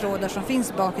alla trådar som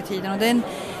finns bak i tiden. Och det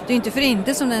är inte för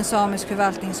inte som det är en samisk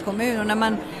förvaltningskommun. Och när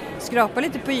man skrapar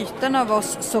lite på ytan av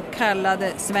oss så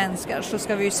kallade svenskar så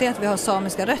ska vi ju se att vi har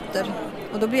samiska rötter.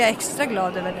 Och då blir jag extra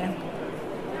glad över det.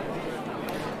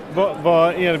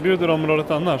 Vad erbjuder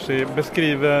området annars?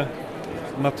 Beskriver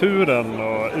naturen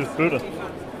och utbudet?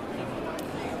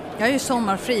 Jag är ju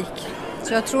sommarfrik,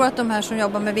 så jag tror att de här som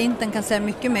jobbar med vintern kan säga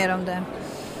mycket mer om det.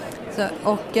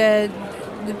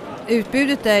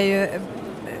 Utbudet är ju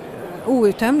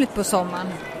outtömligt på sommaren.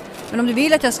 Men om du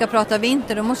vill att jag ska prata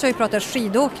vinter, då måste jag ju prata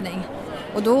skidåkning.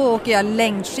 Och då åker jag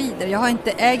längdskidor. Jag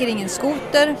äger ingen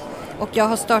skoter, och jag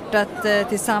har startat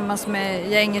tillsammans med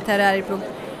gänget här i Arjeplog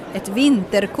ett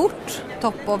vinterkort,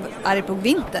 Topp av Arjeplog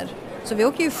vinter. Så vi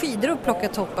åker ju skidor och plockar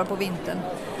toppar på vintern.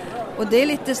 Och det är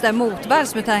lite sådär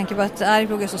motvalls med tanke på att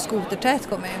Arjeplog är så skotertät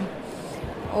kommun.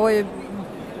 Och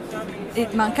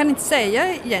man kan inte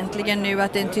säga egentligen nu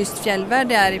att det är en tyst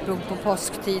fjällvärld i Arjeplog på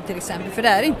påsktid till exempel, för det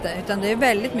är inte, utan det är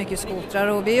väldigt mycket skotrar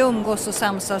och vi umgås och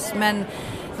samsas, men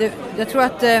jag tror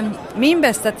att min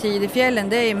bästa tid i fjällen,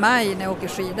 det är i maj när jag åker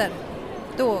skidor.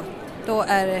 Då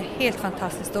är det helt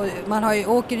fantastiskt. Man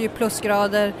åker ju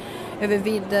plusgrader över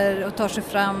vidder och tar sig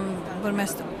fram på de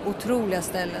mest otroliga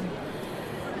ställen.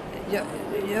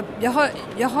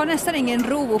 Jag har nästan ingen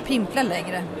ro och pimpla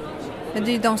längre. Men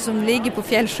det är ju de som ligger på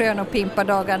fjällsjön och pimpar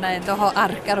dagarna och har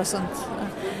arkar och sånt.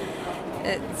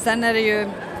 Sen är det ju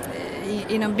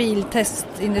inom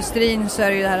biltestindustrin så är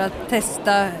det ju det här att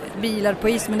testa bilar på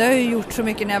is. Men det har jag ju gjort så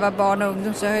mycket när jag var barn och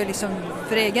ungdom, så jag har ju liksom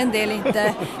för egen del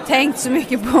inte tänkt så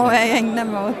mycket på vad jag ägnar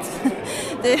mig åt.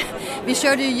 Vi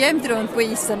körde ju jämt runt på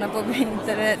isen och på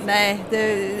vintern. Nej,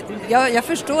 jag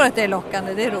förstår att det är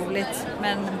lockande, det är roligt.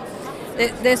 Men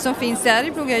det som finns i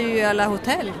Arjeplog är ju alla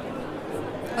hotell.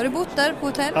 Har du bott där på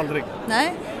hotell? Aldrig.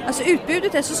 Nej, alltså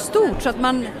utbudet är så stort så att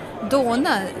man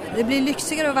dånar. Det blir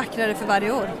lyxigare och vackrare för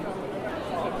varje år.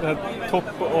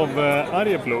 Topp av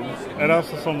Arjeplog, är det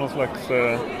alltså som någon slags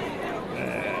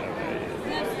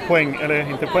poäng, eller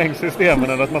inte poängsystem,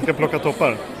 men att man ska plocka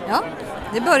toppar? Ja,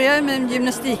 det började med en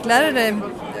gymnastiklärare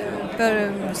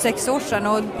för 6 år sedan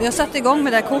och jag satte igång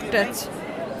med det här kortet,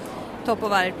 Topp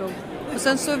av Arjeplog. Och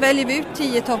sen så väljer vi ut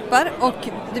 10 toppar och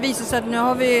det visar sig att nu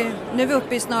är vi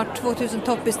uppe i snart 2000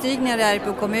 toppbestigningar i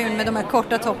Arjeplog kommun med de här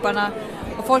korta topparna.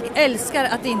 Och folk älskar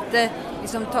att inte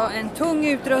liksom ta en tung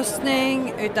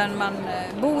utrustning, utan man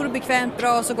bor bekvämt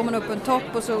bra, så går man upp på en topp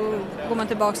och så går man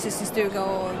tillbaka till sin stuga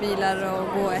och vilar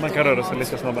och går. Man kan röra sig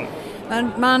lite snabbare.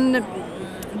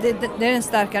 Det är den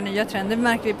starka nya trenden. Det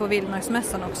märker vi på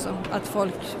Vildmarksmässan också, att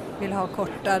folk vill ha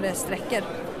kortare sträckor.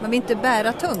 Man vill inte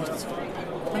bära tungt.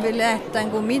 Man vill äta en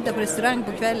god middag på restaurang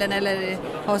på kvällen eller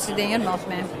ha sin egen mat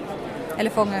med. Eller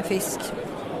fånga en fisk.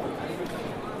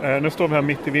 Nu står vi här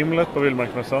mitt i vimlet på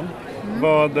Vildmarksmässan.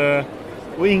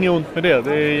 Och inget ont med det.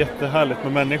 Det är jättehärligt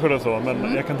med människor och så.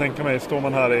 Men jag kan tänka mig, står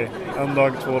man här i 1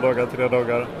 dag, 2 dagar, 3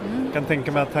 dagar. Jag kan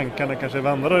tänka mig att tankarna kanske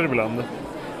vandrar ibland.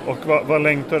 Och vad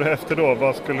längtar du efter då?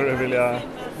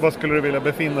 Vad skulle du vilja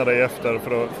befinna dig efter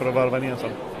för att varva ner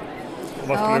sen?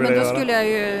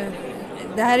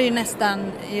 Det här är ju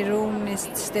nästan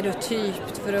ironiskt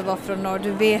stereotypt för att vara från norr.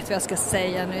 Du vet vad jag ska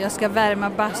säga nu. Jag ska värma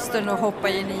bastun och hoppa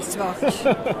i en isvak.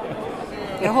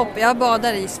 Jag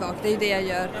badar i isvak, det är det jag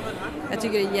gör. Jag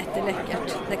tycker det är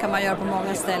jätteläckert. Det kan man göra på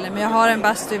många ställen. Men jag har en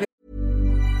bastu.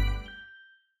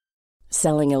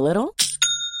 Selling a little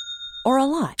or a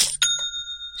lot?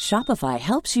 Shopify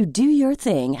helps you do your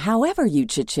thing however you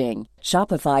cha-ching.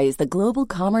 Shopify is the global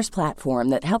commerce platform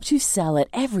that helps you sell at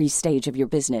every stage of your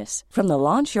business. From the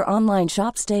launch your online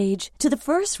shop stage to the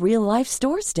first real-life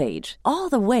store stage, all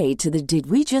the way to the did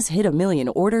we just hit a million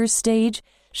orders stage.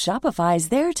 Shopify is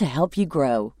there to help you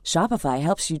grow. Shopify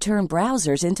helps you turn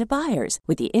browsers into buyers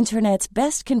with the internet's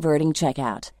best converting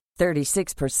checkout.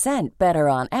 36% better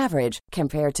on average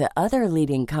compared to other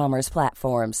leading commerce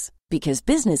platforms. Because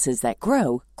businesses that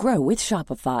grow, grow with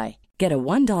Shopify. Get a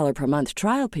 $1 per month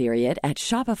trial period at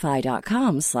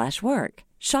shopify.com/work.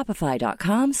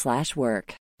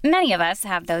 Shopify.com/work. Many of us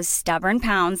have those stubborn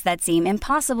pounds that seem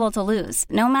impossible to lose,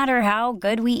 no matter how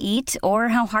good we eat or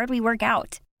how hard we work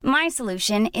out. My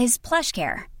solution is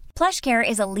PlushCare. PlushCare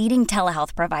is a leading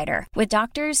telehealth provider with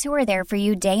doctors who are there for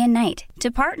you day and night to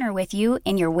partner with you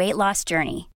in your weight loss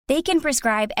journey. They can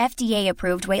prescribe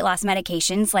FDA-approved weight loss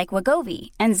medications like Wegovy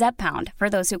and Zepbound for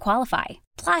those who qualify.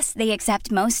 Plus, they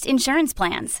accept most insurance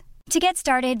plans. To get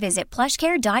started, visit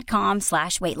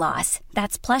plushcare.com/weight loss.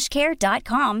 That's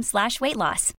plushcare.com/weight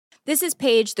loss. This is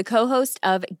Paige, the co-host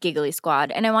of Giggly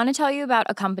Squad, and I want to tell you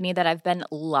about a company that I've been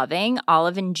loving,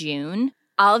 Olive & June.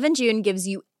 Olive & June gives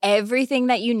you everything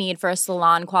that you need for a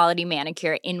salon-quality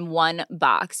manicure in one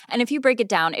box. And if you break it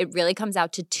down, it really comes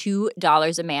out to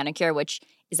 $2 a manicure, which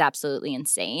is absolutely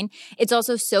insane. It's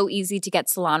also so easy to get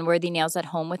salon-worthy nails at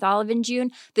home with Olive & June.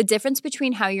 The difference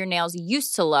between how your nails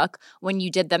used to look when you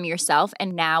did them yourself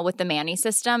and now with the Mani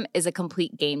system is a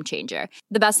complete game changer.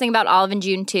 The best thing about Olive &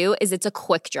 June, too, is it's a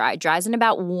quick dry. Dries in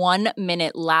about 1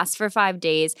 minute, lasts for 5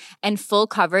 days, and full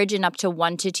coverage in up to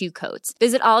 1 to 2 coats.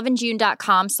 Visit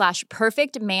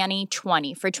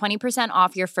oliveandjune.com/perfectmani20 for 20%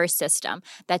 off your first system.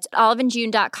 That's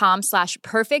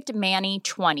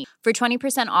oliveandjune.com/perfectmani20 for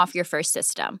 20% off your first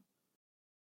system.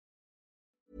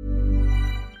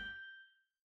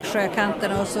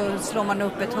 Sjökanten och så slår man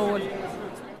upp ett hål.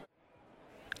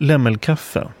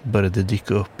 Lämmelkaffe började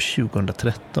dyka upp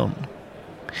 2013.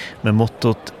 Med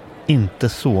mottot inte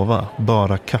sova,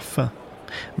 bara kaffe.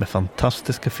 Med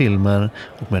fantastiska filmer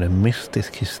och med en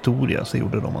mystisk historia så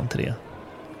gjorde de entré.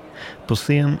 På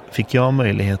scen fick jag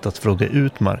möjlighet att fråga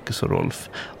ut Marcus och Rolf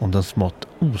om den smått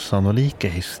osannolika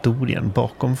historien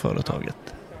bakom företaget.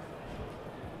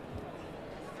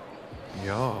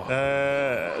 Ja.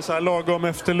 Så här lagom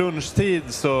efter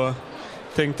lunchtid så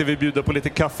tänkte vi bjuda på lite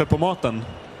kaffe på maten.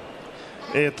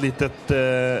 Ett litet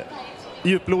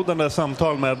djuplodande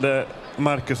samtal med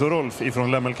Marcus och Rolf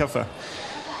ifrån Lämmelkaffe.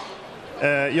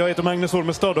 Jag heter Magnus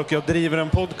Ormestad och jag driver en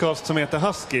podcast som heter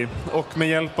Husky. Och med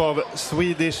hjälp av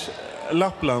Swedish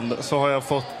Lapland så har jag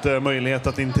fått möjlighet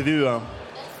att intervjua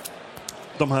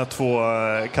de här två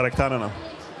karaktärerna.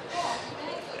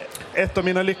 Ett av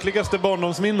mina lyckligaste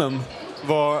barndomsminnen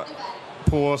var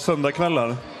på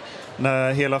söndagskvällar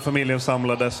när hela familjen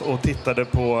samlades och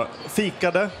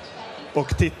fikade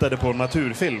och tittade på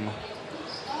naturfilm.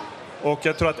 Och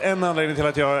jag tror att en anledning till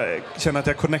att jag känner att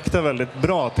jag connectar väldigt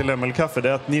bra till Lämmelkaffe, det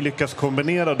är att ni lyckas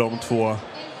kombinera de två,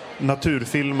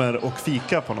 naturfilmer och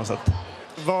fika på något sätt.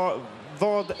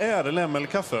 Vad är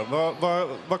Lämmelkaffe?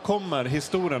 Vad kommer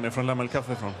historien ifrån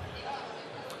Lämmelkaffe ifrån?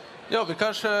 Ja, vi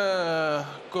kanske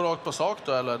går rakt på sak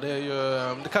då, eller?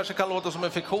 Det kanske kan låta som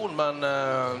en fiktion, men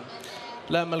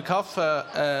Lämmelkaffe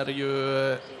är ju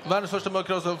världens första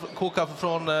mörkrostade kokkaffe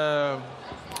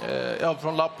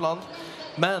från Lappland.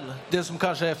 Men det som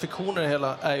kanske är fiktionen i det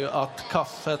hela är ju att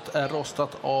kaffet är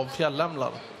rostat av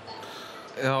fjällämlar.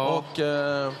 Ja, och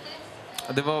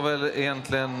det var väl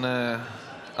egentligen...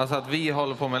 Alltså att vi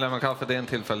håller på med lämmelkaffe, det är en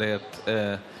tillfällighet.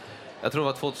 Jag tror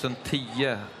det var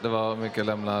 2010 det var mycket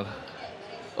lämlar.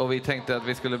 Och vi tänkte att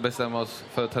vi skulle bestämma oss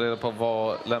för att ta reda på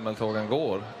var lämmeltågen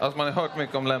går. Alltså man har hört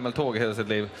mycket om lämmeltåg hela sitt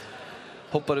liv.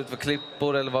 Hoppar ut för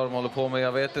klippor eller vad de håller på med,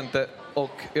 jag vet inte.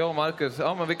 Och jag och Marcus,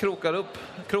 men vi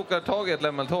krokar tag i ett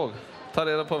lämmeltåg. Tar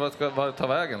reda på vad det tar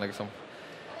vägen liksom.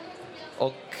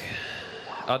 Och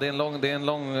ja, det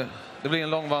blir en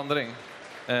lång vandring.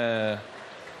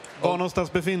 Var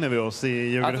någonstans befinner vi oss i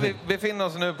geografin? Alltså vi befinner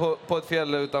oss nu på ett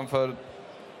fjäll utanför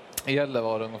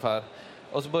Gällivare ungefär.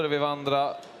 Och så börjar vi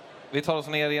vandra. Vi tar oss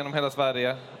ner genom hela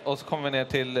Sverige. Och så kommer vi ner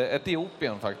till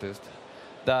Etiopien faktiskt.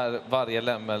 Där varje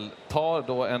lämmel tar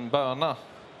då en böna.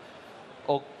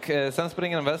 Och sen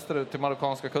springer den västerut till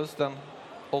marockanska kusten.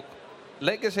 Och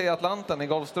lägger sig i Atlanten i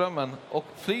Golfströmmen. Och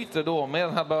flyter då med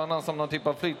den här bönan som någon typ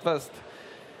av flytväst.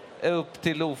 Upp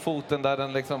till Lofoten där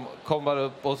den liksom kommer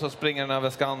upp. Och så springer den över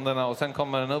Skanderna. Och sen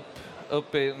kommer den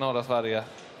upp i norra Sverige.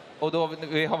 Och då,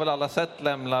 vi har väl alla sett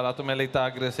lämlar att de är lite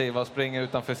aggressiva och springer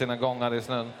utanför sina gångar i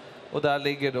snön. Och där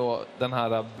ligger då den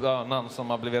här bönan som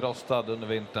har blivit rostad under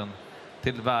vintern.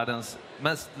 till världens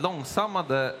mest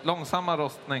långsamma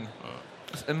rostning.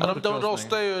 De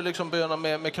rostar ju liksom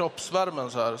bönorna med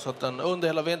kroppsvärmen så här, så att den under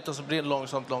hela vintern så blir den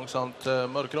långsamt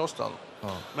mörkrostad. Ja.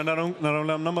 Men när de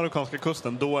lämnar marockanska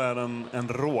kusten, då är den en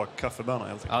rå kaffeböna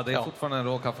helt enkelt. Ja, det är fortfarande en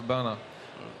rå kaffeböna.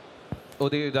 Och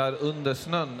det är ju där under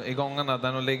snön i gångarna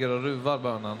där de ligger och ruvar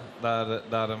bönan,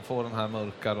 där den får den här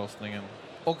mörka rostningen.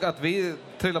 Och att vi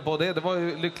trillar på det var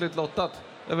ju lyckligt lottat.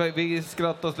 Vi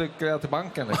skrattar oss lyckliga till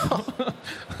banken liksom.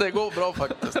 Det går bra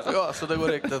faktiskt. Ja, så det går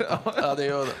riktigt. Ja, det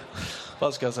gör det.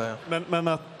 Vad ska jag säga? Men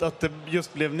att det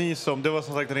just blev ni som, det var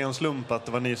som sagt en ren slump att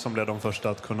det var ni som blev de första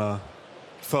att kunna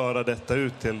föra detta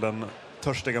ut till den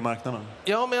törstiga marknaden.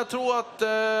 Ja, men jag tror att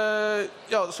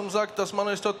som sagt, alltså man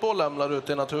har ju stött på lämlar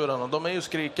ute i naturen och de är ju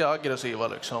skrika aggressiva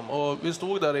liksom. Och vi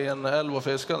stod där i en älv och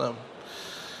fiskade.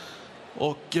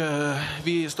 Och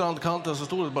vid strandkanten så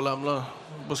stod det bara lämlar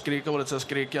och skrika, var det så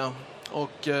skrika.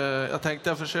 Och jag tänkte,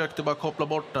 jag försökte bara koppla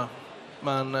bort det.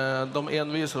 Men de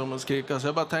envisade om att skrika, så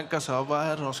jag bara tänkte så här, vad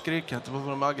är det de skriker? Varför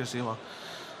är de aggressiva?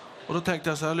 Och då tänkte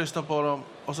jag så här, lyssna på dem.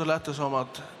 Och så lät det som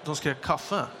att de skrek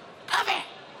kaffe. Kaffe!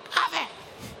 Kaffe!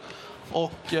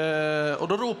 Och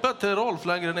då ropade jag till Rolf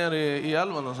längre ner i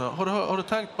älven och så här, har du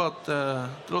tänkt på att det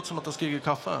låter som att de skriker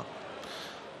kaffe?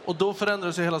 Och då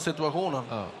förändrades hela situationen.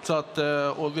 Ja. Så att,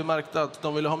 och vi märkte att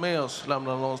de ville ha med oss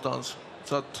lämnarna någonstans.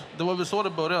 Så att det var väl så det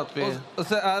började. Att vi och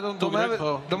så är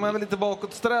de är väl lite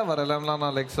bakåtsträvare,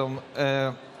 lämlarna liksom.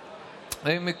 Det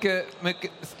är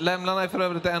mycket lämlarna är för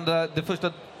övrigt det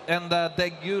enda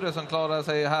däggdjuret som klarar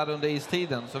sig här under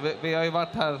istiden. Så vi har ju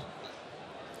varit här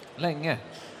länge.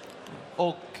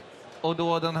 Och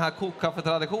då den här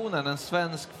kokkaffetraditionen, en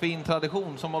svensk fin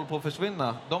tradition som håller på att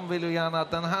försvinna. De vill ju gärna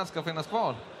att den här ska finnas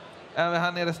kvar. Även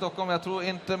här nere i Stockholm, jag tror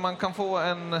inte man kan få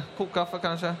en kokkaffe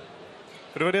kanske.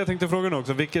 För det var det jag tänkte fråga nu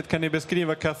också. Vilket kan ni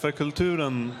beskriva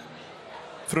kaffekulturen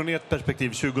från ert perspektiv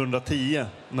 2010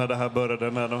 när det här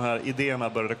började, när de här idéerna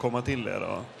började komma till er?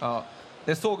 Då? Ja,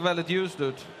 det såg väldigt ljust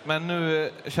ut, men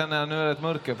nu känner jag nu är det ett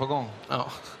mörker på gång. Ja.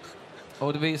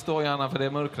 Och vi står gärna för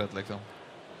det mörkret liksom.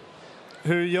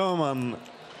 Hur gör man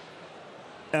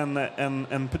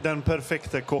den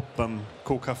perfekta koppen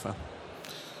kokkaffe?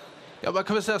 Ja, man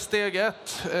kan väl säga steg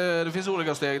 1. Det finns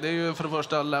olika steg. Det är ju för det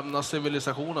första lämna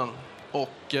civilisationen. Och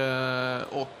det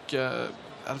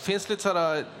finns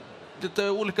lite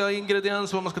olika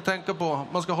ingredienser vad man ska tänka på.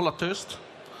 Man ska hålla tyst.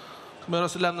 Man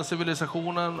ska lämna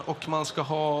civilisationen och man ska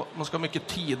ha mycket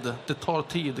tid. Det tar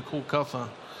tid, kokkaffe.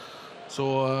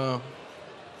 Så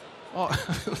ja,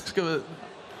 ska vi...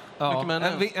 Ja,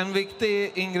 en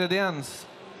viktig ingrediens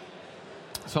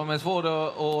som är svår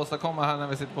att åstadkomma här när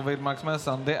vi sitter på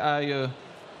Vildmarksmässan, det är ju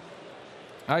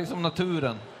som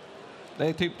naturen. Det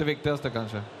är typ det viktigaste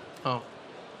kanske. Ja.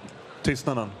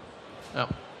 Tystnaden. Ja.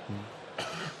 Mm.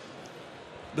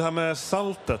 Det här med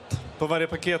saltet. På varje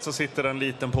paket så sitter en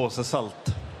liten påse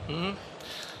salt. Mm.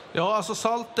 Ja, alltså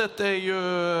saltet är ju,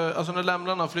 alltså när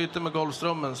lämlarna flyter med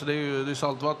Golfströmmen så det är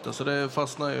saltvatten, så det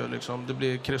fastnar ju liksom, det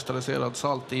blir kristalliserad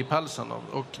salt i pälsen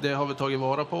och det har vi tagit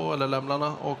vara på, eller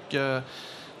lämlarna, och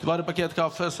till varje paket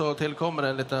kaffe så tillkommer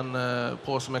en liten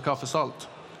påse med kaffesalt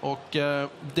och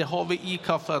det har vi i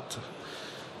kaffet.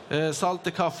 Salt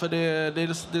i kaffe, det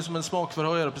är som en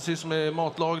smakförhöjare, precis som i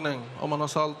matlagning. Om man har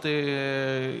salt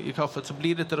i kaffet så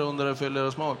blir det lite rundare,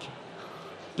 fylligare smak.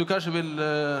 Du kanske vill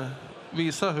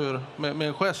visa med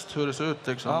en gest hur det ser ut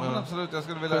liksom. Ja, men absolut, jag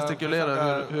skulle vilja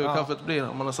gestikulera hur kaffet blir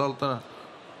om man har saltare.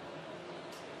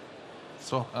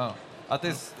 Så. Ja. Att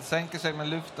det sänker sig med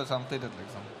luften samtidigt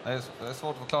liksom. Det är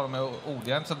svårt att förklara med ord. Jag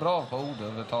är inte så bra på ord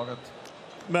överhuvudtaget.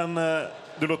 Men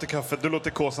du låter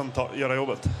kåsan göra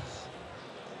jobbet.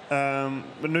 Men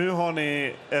nu har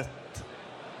ni ett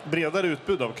bredare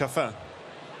utbud av kaffe.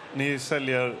 Ni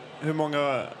säljer, hur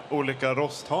många olika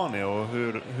rost har ni och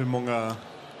hur många?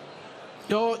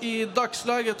 Ja, i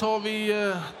dagsläget har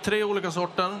vi 3 olika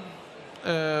sorter.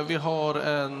 Vi har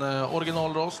en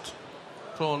originalrost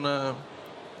från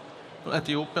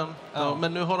Etiopien. Ja.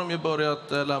 Men nu har de ju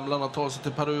börjat lämlarna ta sig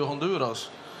till Peru och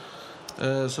Honduras.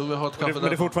 Så vi har ett kaffe men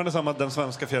det är fortfarande samma den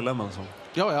svenska fjällämmen som?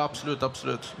 Ja,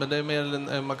 absolut. Men det är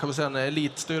mer man kan väl säga en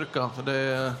elitstyrka. För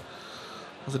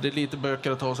det är lite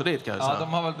bökar att ta sig dit kanske.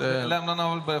 Ja, lämlarna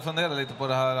har väl börjat fundera lite på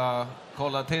det här,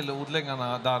 kolla till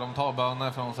odlingarna där de tar bönor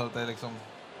ifrån, så att det liksom,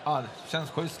 det känns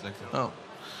schysst liksom. Ja.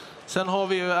 Sen har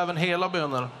vi ju även hela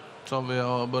bönor som vi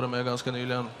har börjat med ganska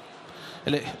nyligen.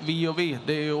 Eller vi,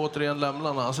 det är ju återigen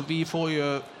lämlarna. Alltså vi får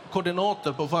ju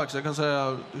koordinater på fax, jag kan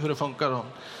säga hur det funkar då.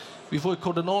 Vi får ju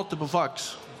koordinater på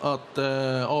fax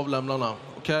av lämlarna.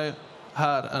 Okej,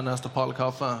 här är nästa pall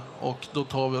kaffe och då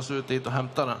tar vi oss ut dit och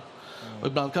hämtar det. Och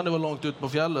ibland kan det vara långt ut på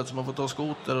fjället så man får ta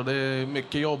skoter och det är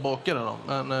mycket jobb och åka då.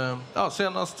 Men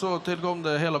senast så tillkom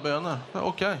det hela bönor.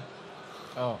 Okej.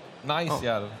 Ja,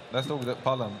 Najsjärv. Där stod det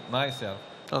pallen. Najsjärv.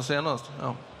 Ja, senast.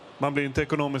 Ja. Man blir inte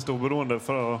ekonomiskt oberoende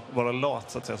för att vara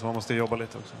lat så att säga, så man måste jobba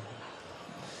lite också.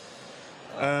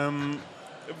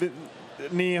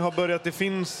 Ni har börjat, det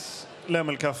finns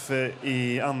lämmelkaffe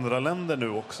i andra länder nu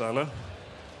också, eller?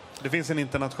 Det finns en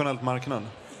internationell marknad.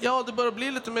 Ja, det börjar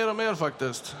bli lite mer och mer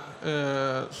faktiskt.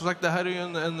 Som sagt, det här är ju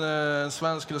en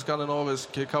svensk eller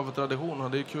skandinavisk kaffetradition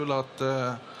och det är kul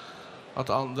att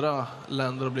andra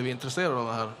länder har blivit intresserade av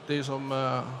det här. Det är som,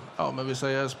 men vi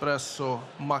säger espresso,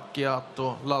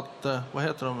 macchiato, latte, vad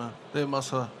heter de? Det är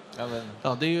massa...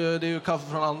 Ja, det är ju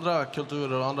kaffe från andra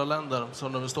kulturer och andra länder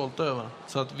som de är stolta över.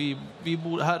 Så att vi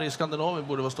här i Skandinavien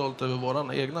borde vara stolta över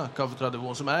vår egna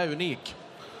kaffetradition som är unik.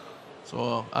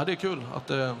 Så det är kul att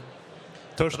det...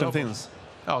 Törsten finns.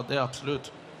 Ja, det är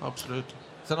absolut.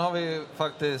 Sen har vi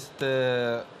faktiskt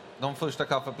de första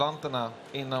kaffeplantorna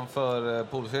innanför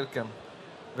polcirkeln.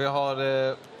 Vi har,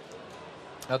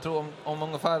 jag tror om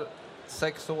ungefär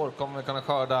 6 år kommer vi kunna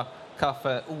skörda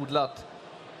kaffe odlat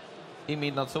i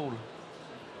midnattssol.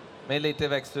 Med lite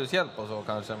växthushjälp och så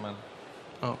kanske, men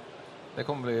det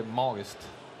kommer bli magiskt.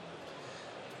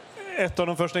 Ett av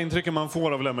de första intrycken man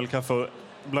får av lämmelkaffe,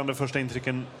 bland de första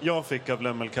intrycken jag fick av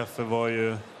lämmelkaffe var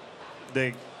ju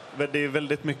det är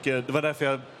väldigt mycket, det var därför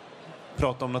jag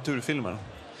pratade om naturfilmer.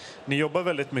 Ni jobbar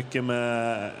väldigt mycket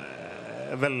med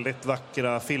väldigt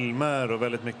vackra filmer och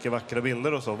väldigt mycket vackra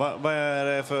bilder och så. Vad är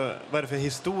det för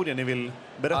historia ni vill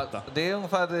berätta? Ja, det är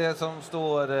ungefär det som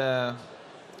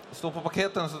står på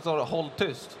paketen, så står det håll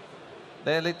tyst.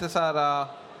 Det är lite så här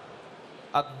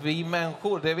att vi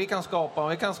människor, det vi kan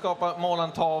skapa, måla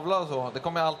en tavla och så. Det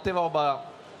kommer alltid vara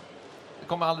det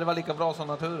kommer aldrig vara lika bra som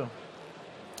naturen.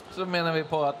 Så menar vi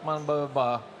på att man behöver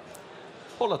bara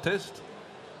hålla tyst.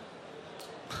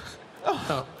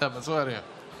 Ja, men så är det ju.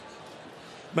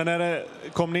 Men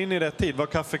kom ni in i rätt tid? Var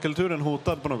kaffekulturen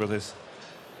hotad på något vis?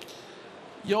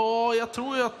 Ja, jag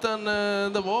tror ju att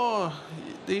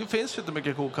det finns ju inte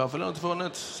mycket kokkaffe. Det har inte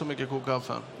funnits så mycket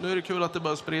kokkaffe. Nu är det kul att det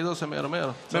börjar sprida sig mer och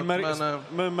mer.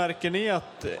 Men märker ni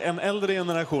att en äldre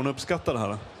generation uppskattar det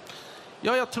här?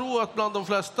 Ja, jag tror att bland de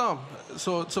flesta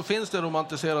så finns det en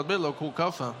romantiserad bild av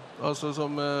kokkaffe. Alltså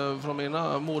som från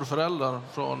mina morföräldrar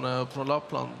från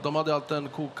Lappland. De hade alltid en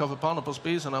kokkaffepanna på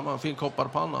spisen hemma, en fin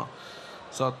kopparpanna.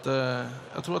 Så att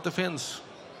jag tror att det finns.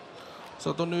 Så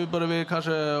att nu börjar vi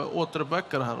kanske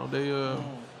återuppväcka det här. Och det är ju...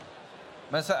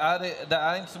 Men så det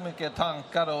är inte så mycket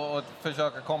tankar och att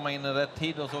försöka komma in i rätt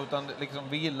tid och så, utan liksom,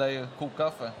 vi gillar ju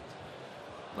kokkaffe.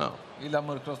 Ja. Vi gillar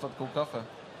mörkrostat kokkaffe.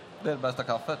 Det är det bästa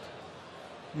kaffet.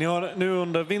 Ni har, nu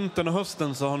under vintern och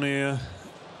hösten så har ni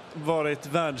varit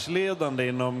världsledande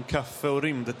inom kaffe- och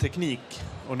rymdteknik.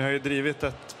 Och ni har ju drivit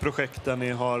ett projekt där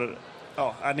ni har...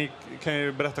 Ja, ni kan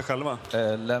ju berätta själva.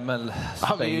 Lämmel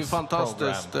Space vi är ju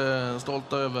fantastiskt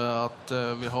stolta över att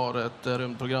vi har ett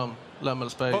rymdprogram, Lämmel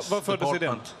Space. Vad föddes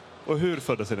idén? Och hur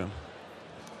föddes idén?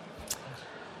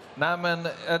 Nej, men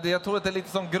jag tror att det är lite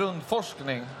som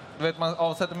grundforskning. Du vet, man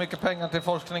avsätter mycket pengar till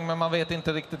forskning, men man vet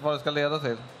inte riktigt vad det ska leda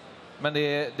till. Men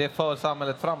det för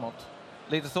samhället framåt.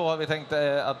 Lite så har vi tänkt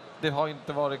att det har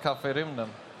inte varit kaffe i rymden.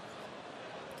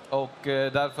 Och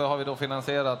därför har vi då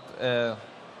finansierat...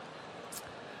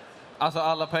 Alltså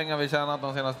alla pengar vi tjänat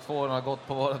de senaste 2 åren har gått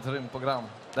på vårt rymdprogram.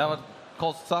 Det har varit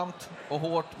kostsamt och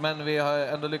hårt, men vi har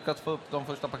ändå lyckats få upp de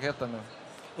första paketen nu.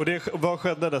 Och vad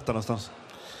skedde detta någonstans?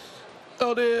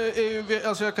 Ja, det är ju,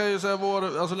 alltså jag kan ju säga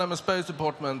Lämmel Space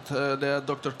Department, det är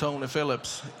Dr. Tony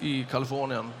Phillips i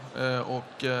Kalifornien.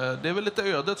 Och det är väl lite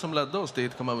ödet som ledde oss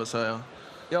dit, kan man väl säga.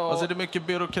 Ja. Alltså det är mycket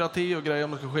byråkrati och grejer,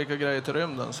 man ska skicka grejer till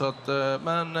rymden. Så att,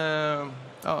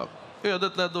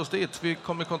 ödet ledde oss dit. Vi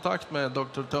kom i kontakt med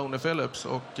Dr. Tony Phillips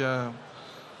och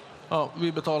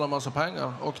vi betalade en massa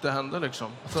pengar och det hände liksom.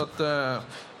 Så att,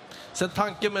 sen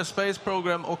tanken med Space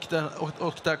Program och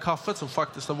det här kaffet som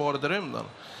faktiskt har varit i rymden.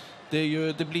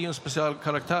 Det blir en speciell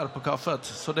karaktär på kaffet.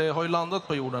 Så det har ju landat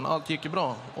på jorden. Allt gick ju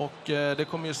bra. Och det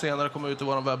kommer ju senare komma ut i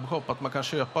vår webbshop att man kan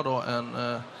köpa då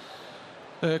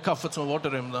kaffet som har varit i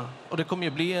rymden. Och det kommer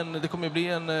ju bli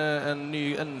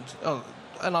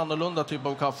en annorlunda typ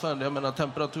av kaffe. Jag menar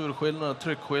temperaturskillnader,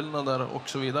 tryckskillnader och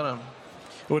så vidare.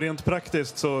 Och rent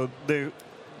praktiskt så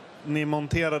ni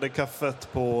monterade kaffet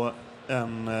på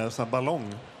en sån här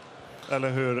ballong. Eller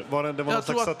hur? Det var en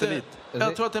slags satellit?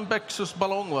 Jag tror att det är en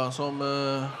Bexus-ballong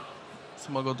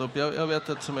som har gått upp. Jag vet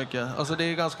inte så mycket. Alltså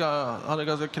han är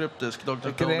ganska kryptisk, Dr.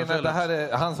 Tony Phillips. Det här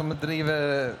är han som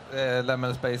driver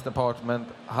Lämmel Space Department.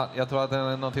 Jag tror att han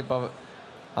är någon typ av...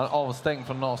 Han är avstängd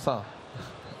från NASA.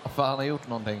 för han har gjort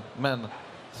någonting. Men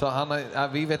så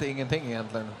vi vet ingenting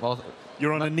egentligen.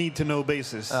 You're on a need to know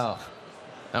basis.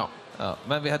 Ja.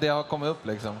 Men det har kommit upp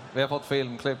liksom. Vi har fått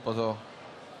filmklipp och så.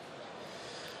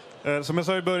 Som jag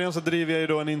sa i början så driver jag ju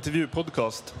då en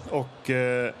intervjupodcast. Och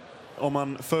om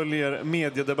man följer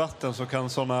mediedebatten så kan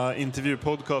sådana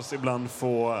intervjupodcast ibland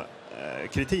få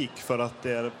kritik för att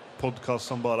det är podcast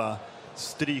som bara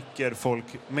stryker folk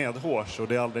medhårs. Och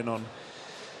det är aldrig någon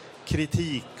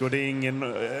kritik och det är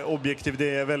ingen objektiv,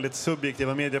 det är väldigt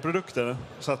subjektiva medieprodukter.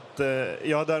 Så att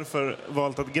jag har därför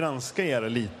valt att granska er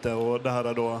lite och det här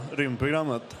är då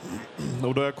rymdprogrammet.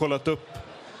 Och då har jag kollat upp,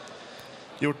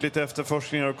 gjort lite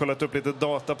efterforskningar och kollat upp lite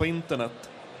data på internet.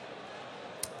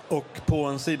 Och på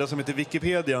en sida som heter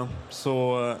Wikipedia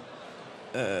så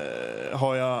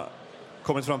har jag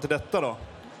kommit fram till detta då.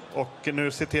 Och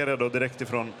nu citerar jag då direkt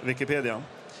ifrån Wikipedia.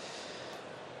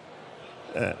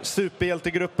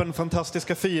 Superhjältegruppen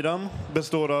Fantastiska Fyran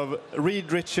består av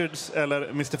Reed Richards eller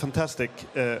Mr. Fantastic,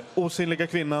 Osynliga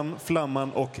Kvinnan,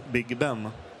 Flamman och Big Ben.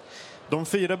 De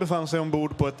 4 befann sig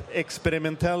ombord på ett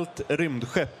experimentellt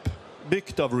rymdskepp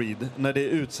byggt av Reed när det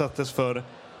utsattes för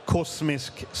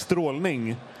kosmisk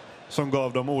strålning som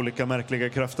gav dem olika märkliga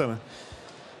krafter.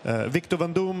 Victor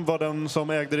Van Doom var den som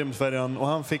ägde rymdfärjan och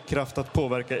han fick kraft att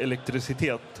påverka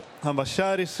elektricitet. Han var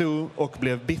kär i Sue och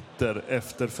blev bitter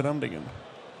efter förändringen.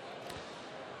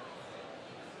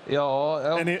 Ja.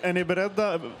 Är ni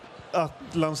beredda att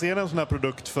lansera en sån här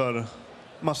produkt för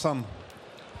massan?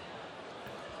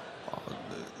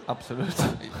 Absolut.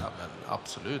 Ja, men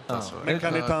absolut. Ja. Alltså. Men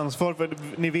kan ni ta ansvar för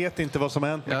ni vet inte vad som har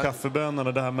hänt med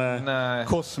kaffebönorna, det här med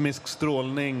kosmisk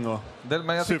strålning och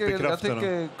men jag superkrafter? Jag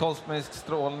tycker kosmisk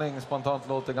strålning spontant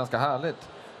låter ganska härligt.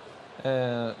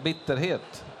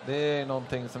 Bitterhet, det är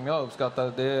någonting som jag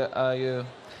uppskattar. Det är ju,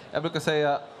 jag brukar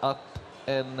säga att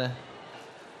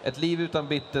ett liv utan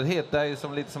bitterhet, det är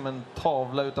ju lite som en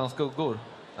tavla utan skuggor.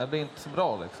 Det blir inte så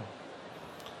bra liksom.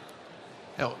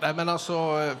 Ja, nej, men alltså,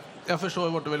 jag förstår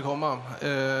vart du vill komma.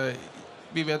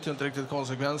 Vi vet ju inte riktigt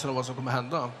konsekvenserna av vad som kommer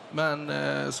hända. Men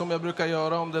som jag brukar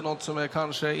göra om det är något som är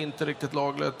kanske inte riktigt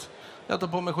lagligt. Jag tar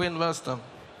på mig skinnvästen.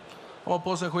 Om man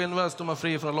på sig en skinnväst och man är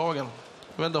fri från lagen.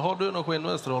 Jag vet inte, har du någon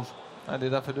skinnväst, Rolf? Nej, det är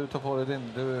därför du tar på dig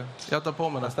din. Jag tar på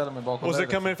mig den. Jag ställer mig bakom. Och så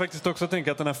kan man ju faktiskt också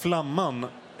tänka att den här flamman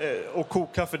och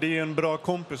kokkaffe, det är ju en bra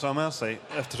kompis att ha med sig.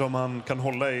 Eftersom man kan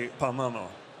hålla i pannan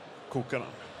och koka den.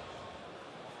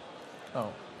 Ja.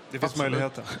 Det finns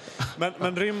möjligheter.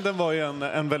 Men rymden var ju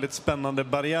en väldigt spännande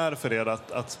barriär för er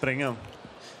att spränga.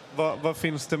 Vad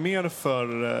finns det mer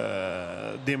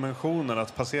för dimensioner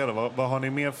att passera? Vad har ni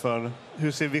mer för...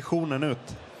 Hur ser visionen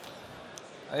ut?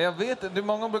 Jag vet inte.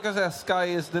 Många brukar säga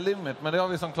sky is the limit, men det har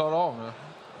vi som klarar av nu.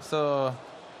 Så...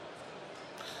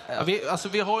 Ja,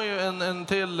 vi har ju en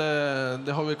till,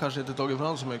 det har vi kanske inte tagit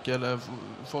fram så mycket, eller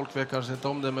folk vet kanske inte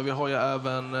om det, men vi har ju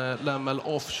även Lemmel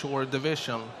Offshore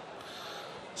Division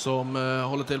som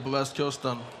håller till på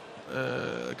västkusten,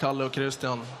 Kalle och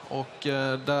Christian, och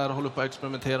där håller på att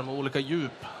experimentera med olika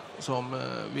djup som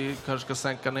vi kanske ska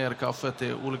sänka ner kaffet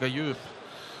i olika djup.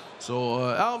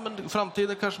 Så ja, men i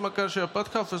framtiden kanske man kan köpa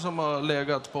ett kaffe som har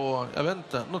legat på, jag vet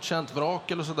inte, något känt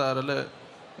vrak eller sådär, eller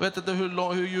jag vet inte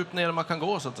hur djupt ner man kan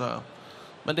gå så att säga.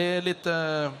 Men det är lite...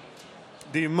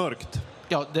 Det är ju mörkt.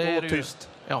 Ja, det är tyst.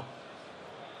 Ja.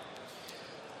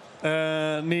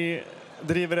 Ni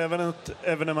driver även ett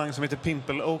evenemang som heter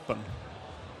Pimple Open.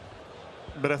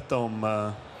 Berätta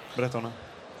om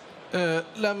det.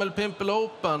 Lemmel Pimple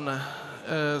Open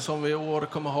som vi i år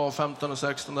kommer ha 15 och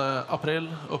 16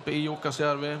 april uppe i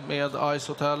Jukkasjärvi med Ice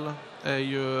Hotel. Det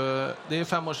är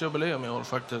 5-årsjubileum i år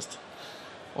faktiskt.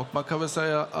 Och man kan väl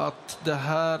säga att det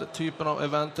här typen av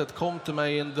eventet kom till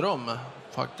mig i en dröm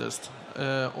faktiskt.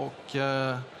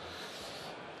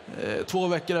 2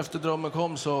 veckor efter drömmen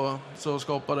kom så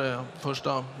skapade jag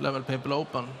första Lemmel Pimple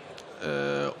Open.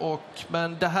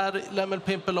 Men det här Lemmel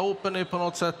Pimple Open är på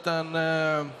något sätt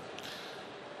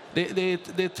det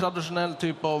är ett traditionell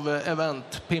typ av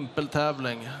event,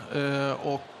 pimpeltävling.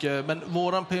 Men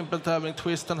våran pimpeltävling,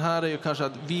 twisten här är ju kanske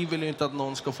att vi vill ju inte att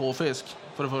någon ska få fisk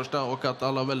för det första, och att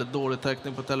alla har väldigt dålig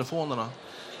täckning på telefonerna.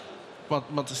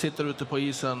 Man sitter ute på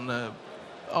isen.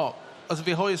 Ja, alltså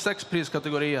vi har ju 6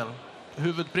 priskategorier.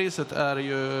 Huvudpriset är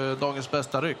ju dagens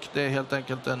bästa ryck. Det är helt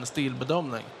enkelt en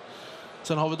stilbedömning.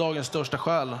 Sen har vi dagens största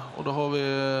skäl, och då har vi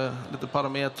lite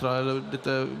parametrar eller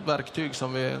lite verktyg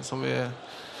som vi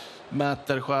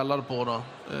mäter själar på då.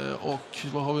 Och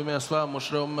vad har vi med?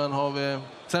 Svämårsrummen har vi.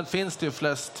 Sen finns det ju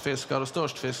flest fiskar och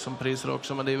störst fisk som priser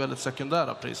också, men det är väldigt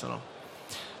sekundära priser då.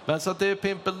 Men så att det är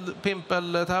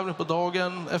pimpeltävling på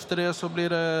dagen. Efter det så blir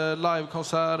det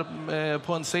livekonsert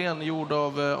på en scen gjord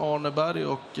av Arne Berg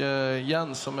och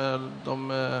Jens som är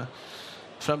de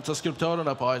främsta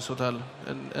skulptörerna på Ice Hotel.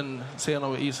 En scen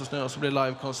av is och snö, så blir det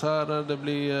livekonserter. Det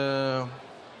blir,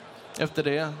 efter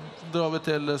det drar vi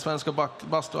till Svenska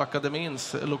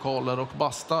Bastuakademins lokaler och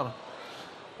bastar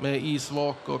med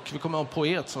isvak, och vi kommer ha en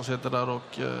poet som sitter där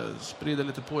och sprider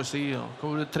lite poesi. Det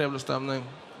kommer bli trevlig stämning.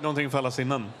 Någonting för alla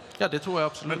sinnen. Ja, det tror jag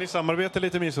absolut. Men ni samarbetar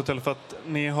lite med Ishotell för att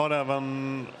ni har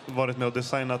även varit med och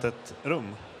designat ett rum.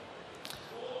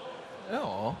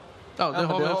 Ja, det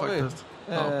har vi faktiskt.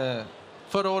 Ja.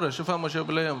 Förra året,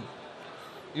 25-årsjubileum.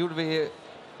 Gjorde vi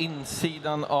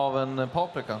insidan av en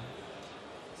paprika.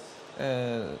 Det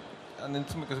är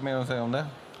inte så mycket mer att säga om det,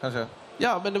 kanske.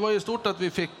 Ja, men det var ju stort att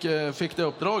vi fick det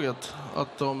uppdraget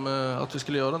att vi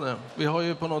skulle göra det. Vi har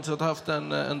ju på något sätt haft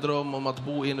en dröm om att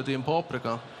bo inuti en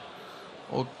paprika.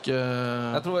 Och,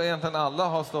 jag tror egentligen alla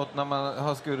har stått när man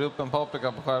har skurit upp en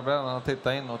paprika på skärbrädan och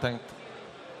tittat in och tänkt,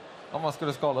 om man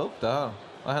skulle skala upp det här,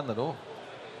 vad händer då?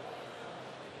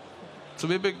 Så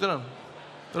vi byggde den.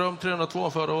 Rum 302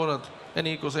 förra året. En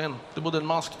IK-scen. Det bodde en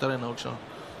mask där inne också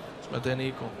som heter en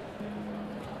IK.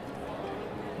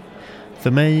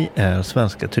 För mig är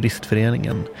Svenska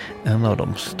Turistföreningen en av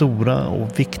de stora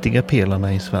och viktiga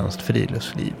pelarna i svenskt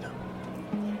friluftsliv.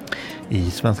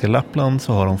 I svenska Lappland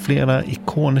så har de flera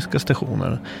ikoniska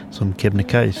stationer som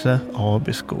Kebnekaise,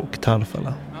 Abisko och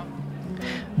Tarfala.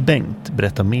 Bengt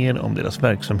berättar mer om deras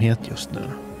verksamhet just nu.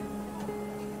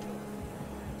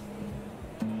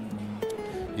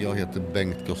 Jag heter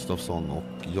Bengt Gustafsson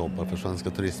och jobbar för Svenska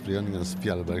Turistföreningens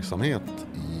fjällverksamhet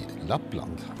i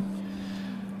Lappland.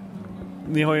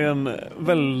 Ni har ju en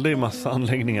väldig massa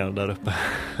anläggningar där uppe.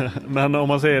 Men om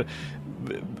man säger,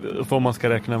 för man ska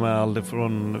räkna med allt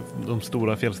från de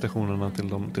stora fjällstationerna till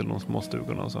de små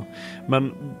stugorna och så.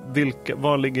 Men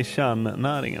var ligger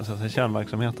kärnnäringen, så att säga,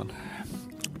 kärnverksamheten?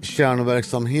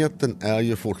 Kärnverksamheten är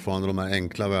ju fortfarande de här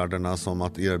enkla värdena som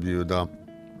att erbjuda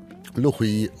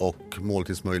logi och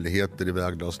måltidsmöjligheter i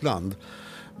väglöst land.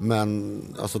 Men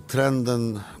alltså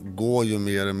trenden går ju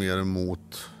mer och mer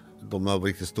mot de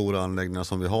riktigt stora anläggningar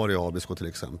som vi har i Abisko till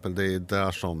exempel. Det är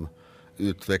där som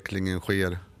utvecklingen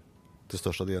sker till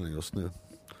största delen just nu.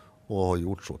 Och har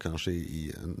gjort så kanske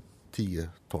i en 10-12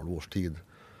 års tid.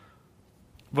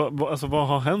 Vad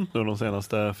har hänt nu de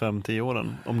senaste 5-10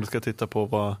 åren? Om du ska titta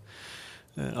på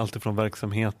allt ifrån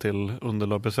verksamhet till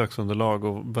besöksunderlag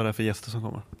och vad det är för gäster som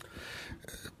kommer.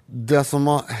 Det som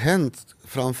har hänt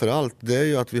framförallt, det är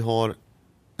ju att vi har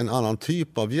en annan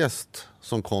typ av gäst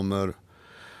som kommer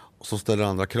och som ställer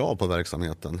andra krav på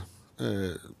verksamheten.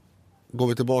 Går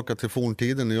vi tillbaka till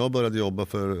forntiden när jag började jobba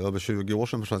för över 20 år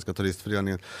sedan för Svenska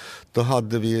Turistföreningen, då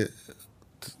hade vi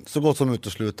så gott som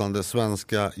uteslutande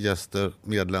svenska gäster,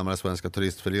 medlemmar i Svenska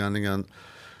Turistföreningen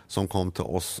som kom till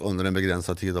oss under en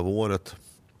begränsad tid av året.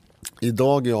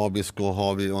 Idag i Abisko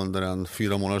har vi under en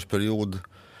 4-månadersperiod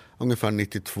ungefär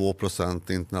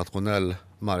 92% internationell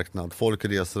marknad. Folk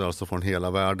reser alltså från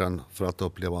hela världen för att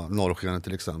uppleva norrskenet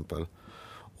till exempel.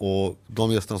 Och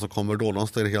de gästerna som kommer då, de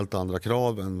ställer helt andra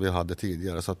krav än vi hade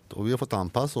tidigare. Och vi har fått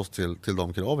anpassa oss till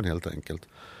de kraven helt enkelt.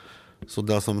 Så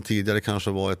det som tidigare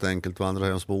kanske var ett enkelt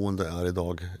vandrarhemsboende är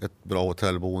idag ett bra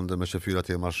hotellboende med 24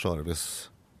 timmars service.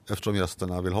 Eftersom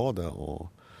gästerna vill ha det.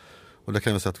 Och det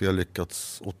kan vi säga att vi har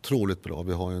lyckats otroligt bra.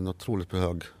 Vi har en otroligt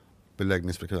hög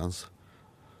beläggningsfrekvens.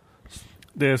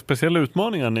 Det är speciella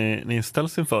utmaningar ni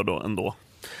ställs inför då ändå?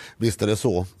 Visst är det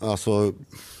så. Alltså,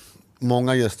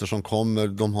 många gäster som kommer,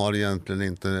 de har egentligen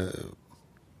inte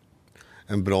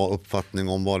en bra uppfattning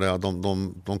om vad det är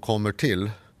de kommer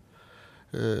till.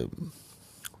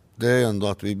 Det är ändå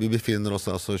att vi befinner oss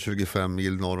alltså 25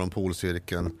 mil norr om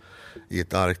polcirkeln i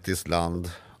ett arktiskt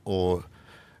land. Och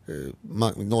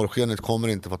norrskenet kommer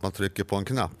inte för att man trycker på en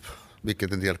knapp.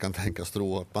 Vilket en del kan tänkas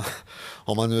tro.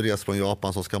 Har man nu rest från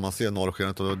Japan så ska man se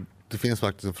norrskenet. Och det finns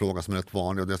faktiskt en fråga som är rätt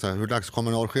vanlig. Och det är så här, hur dags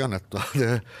kommer norrskenet?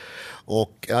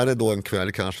 Och är det då en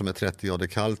kväll kanske med 30 grader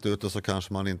kallt ute så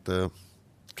kanske man inte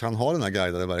kan ha den här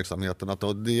guidade verksamheten.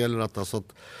 Det gäller att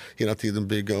hela tiden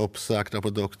bygga upp säkra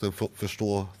produkter,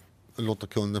 låta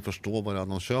kunden förstå vad det är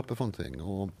de köper för någonting.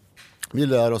 Och vi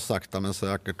lär oss sakta men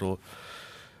säkert. Och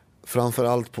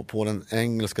framförallt på den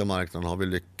engelska marknaden har vi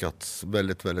lyckats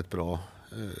väldigt, väldigt bra.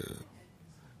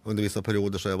 Under vissa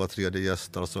perioder så är var tredje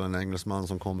gäst alltså en engelsman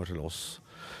som kommer till oss.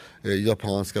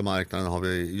 Japanska marknaden har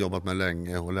vi jobbat med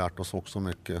länge och lärt oss också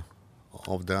mycket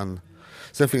av den.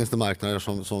 Sen finns det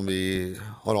marknader som vi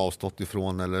har avstått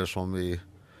ifrån eller som vi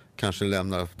kanske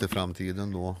lämnar till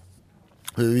framtiden då.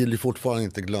 Vi vill ju fortfarande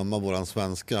inte glömma våran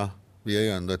svenska Vi är ju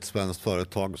ändå ett svenskt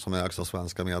företag som ägs av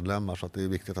svenska medlemmar, så att det är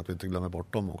viktigt att vi inte glömmer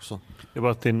bort dem också. Det är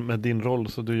bara att med din roll,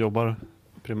 så du jobbar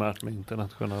primärt med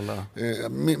internationella...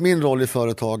 Min roll i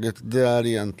företaget, det är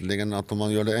egentligen att om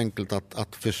man gör det enkelt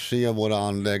att förse våra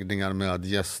anläggningar med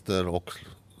gäster och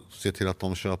se till att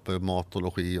de köper mat och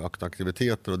logi och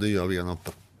aktiviteter, och det gör vi genom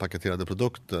paketerade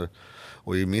produkter.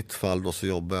 Och i mitt fall då så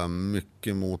jobbar jag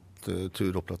mycket mot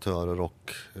turoperatörer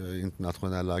och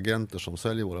internationella agenter som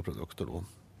säljer våra produkter då.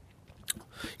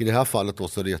 I det här fallet då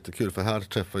så är det jättekul, för här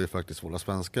träffar vi faktiskt våra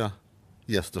svenska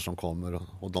gäster som kommer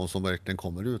och de som verkligen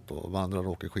kommer ut och vandrar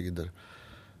och åker skidor.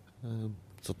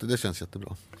 Så det känns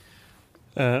jättebra.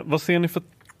 Vad ser ni för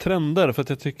trender? För att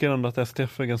jag tycker ändå att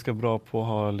STF är ganska bra på att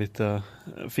ha lite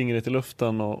fingret i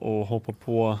luften och hoppa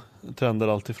på trender,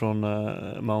 allt ifrån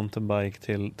mountainbike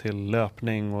till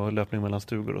löpning och löpning mellan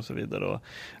stugor och så vidare. Och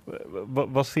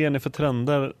vad ser ni för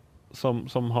trender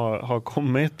som har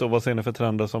kommit, och vad ser ni för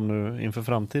trender som nu inför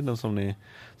framtiden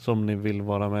som ni vill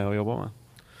vara med och jobba med?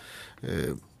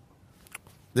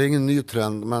 Det är ingen ny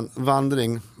trend, men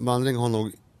vandring har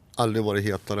nog aldrig varit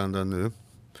hetare än den nu.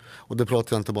 Och det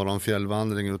pratar jag inte bara om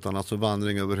fjällvandring, utan alltså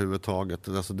vandring överhuvudtaget.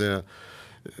 Alltså det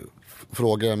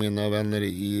frågar jag mina vänner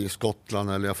i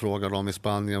Skottland, eller jag frågar dem i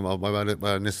Spanien, vad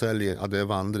är det ni säljer? Ja, det är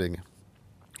vandring.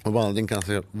 Och vandring kan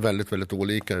se väldigt, väldigt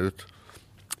olika ut.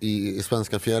 I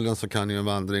svenska fjällen så kan ju en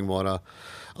vandring vara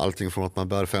allting från att man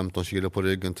bär 15 kilo på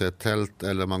ryggen till ett tält,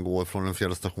 eller man går från en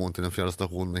fjällstation till en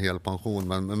fjällstation med helpension.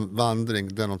 Men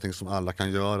vandring, det är någonting som alla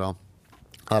kan göra.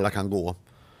 Alla kan gå.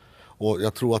 Och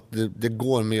jag tror att det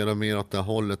går mer och mer åt det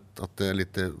hållet, att det är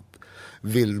lite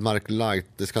vildmark light.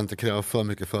 Det ska inte kräva för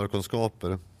mycket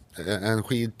förkunskaper. En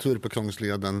skidtur på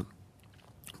Krångsleden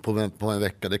på en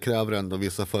vecka, det kräver ändå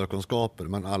vissa förkunskaper,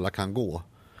 men alla kan gå.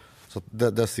 Så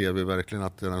där ser vi verkligen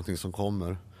att det är någonting som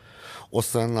kommer. Och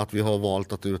sen att vi har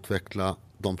valt att utveckla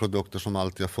de produkter som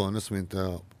alltid har funnits, som vi inte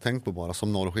har tänkt på bara,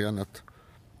 som norrskenet.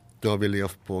 Det har vi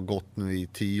levt på gott nu i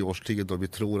 10 års tid, och vi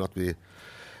tror att vi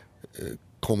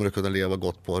kommer att kunna leva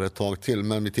gott på det ett tag till.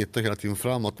 Men vi tittar hela tiden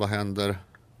framåt. Vad händer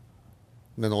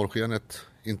när norrskenet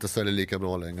inte säljer lika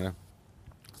bra längre?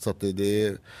 Så att det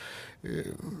är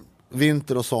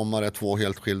vinter och sommar är 2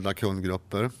 helt skilda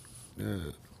kundgrupper.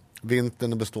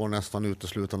 Vintern består nästan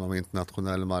uteslutande av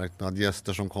internationell marknad.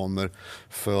 Gäster som kommer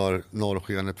för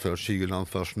norrskenet, för kylan,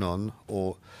 för snön.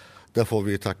 Och där får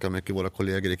vi tacka mycket våra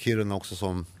kollegor i Kiruna också,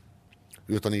 som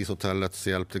utan ishotellets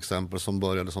hjälp till exempel, som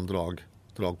började som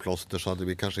dragplåster, så hade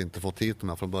vi kanske inte fått hit dem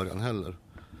här från början heller.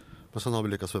 Men sen har vi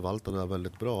lyckats förvalta det här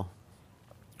väldigt bra.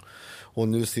 Och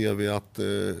nu ser vi att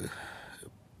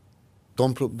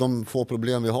de få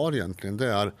problem vi har egentligen,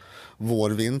 det är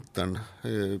vårvintern.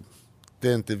 Det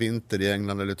är inte vinter i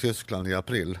England eller Tyskland i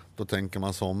april. Då tänker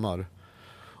man sommar.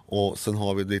 Och sen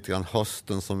har vi lite grann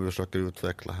hösten som vi försöker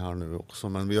utveckla här nu också.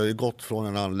 Men vi har ju gått från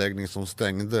en anläggning som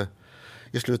stängde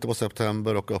i slutet på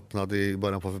september och öppnade i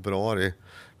början på februari.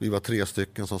 Vi var 3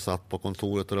 stycken som satt på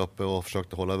kontoret där uppe och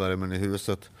försökte hålla värmen i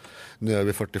huset. Nu är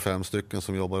vi 45 stycken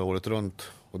som jobbar året runt.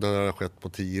 Och det har skett på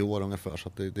 10 år ungefär.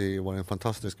 Så det var en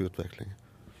fantastisk utveckling.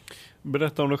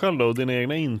 Berätta om dig själv då, och dina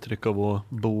egna intryck av att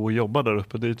bo och jobba där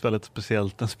uppe. Det är ett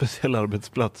väldigt en speciell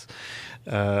arbetsplats.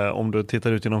 Om du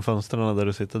tittar ut genom fönstren där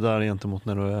du sitter där gentemot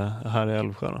när du är här i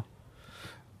Älvsjö.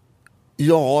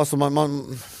 Ja, alltså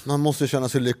man måste känna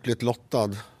sig lyckligt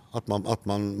lottad att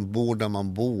man bor där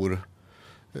man bor.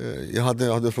 Jag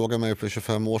hade frågat mig för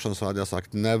 25 år sedan, så hade jag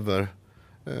sagt never.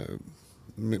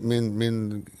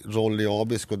 Min roll i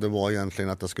Abisko, det var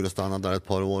egentligen att jag skulle stanna där ett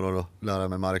par år och lära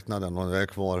mig marknaden, och jag är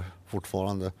kvar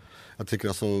fortfarande. Jag tycker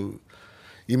alltså,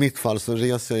 i mitt fall så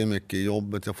reser jag mycket i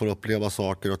jobbet, jag får uppleva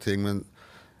saker och ting, men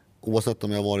oavsett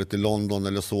om jag har varit i London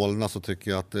eller Solna så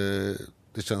tycker jag att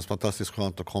det känns fantastiskt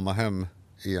skönt att komma hem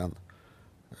igen.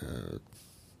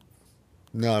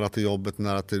 Nära till jobbet,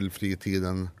 nära till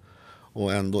fritiden,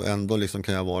 och ändå liksom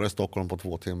kan jag vara i Stockholm på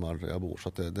 2 timmar där jag bor, så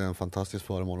att det är en fantastisk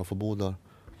förmån att få bo där.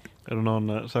 Är det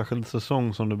någon särskild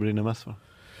säsong som du brinner mest för?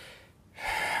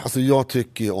 Alltså jag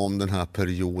tycker ju om den här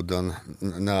perioden,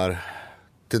 när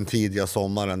den tidiga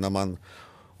sommaren, när man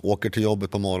åker till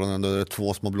jobbet på morgonen, då är det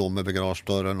 2 små blommor vid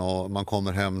garagedörren, och man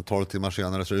kommer hem 12 timmar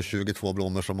senare så är det 22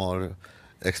 blommor som har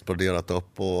exploderat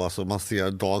upp, och alltså man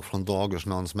ser dag från dag hur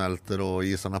snön smälter och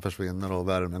isarna försvinner och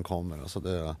värmen kommer. Alltså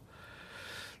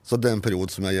så det är en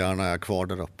period som jag gärna är kvar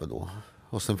där uppe då.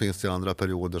 Och sen finns det andra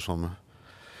perioder som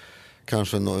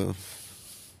kanske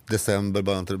december,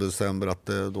 början till december, att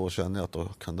då känner jag att då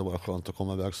kan det vara skönt att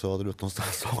komma iväg söderut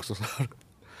någonstans också. Så här.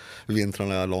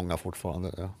 Vintrarna är långa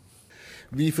fortfarande. Ja.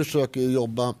 Vi försöker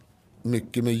jobba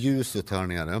mycket med ljuset här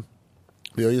nere.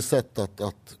 Vi har ju sett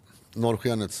att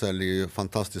norrskenet säljer ju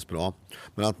fantastiskt bra.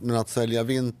 Men att sälja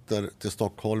vinter till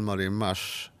stockholmare i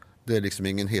mars, det är liksom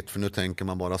ingen hit, för nu tänker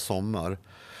man bara sommar.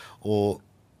 Och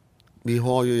vi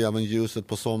har ju även ljuset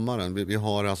på sommaren. Vi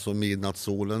har alltså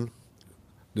midnattssolen.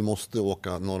 Du måste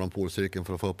åka norr om polcirkeln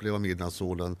för att få uppleva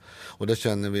midnattssolen. Och det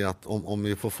känner vi att om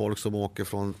vi får folk som åker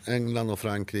från England och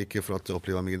Frankrike för att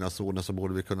uppleva midnattssolen, så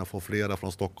borde vi kunna få flera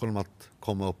från Stockholm att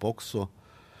komma upp också.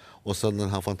 Och sen den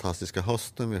här fantastiska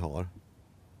hösten vi har.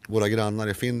 Våra grannar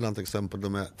i Finland till exempel,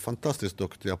 de är fantastiskt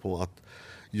duktiga på att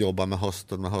jobba med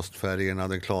hösten, med höstfärgerna,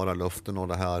 den klara luften och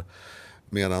det här.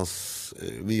 Medan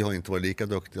vi har inte varit lika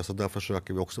duktiga, så där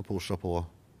försöker vi också pusha på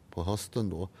hösten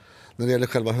då. När det gäller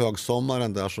själva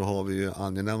högsommaren där, så har vi ju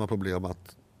angenäma problem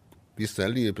att vi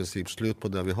säljer i princip slut på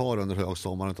det vi har under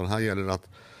högsommaren. Utan här gäller det att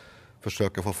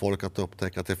försöka få folk att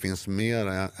upptäcka att det finns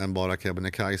mer än bara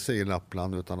Kebnekaise i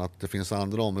Lappland, utan att det finns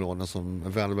andra områden som är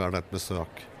väl värda ett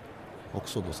besök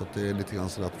också då. Så att det är lite grann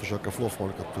så att försöka få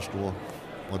folk att förstå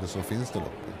vad det som finns där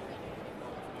uppe.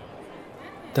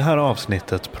 Det här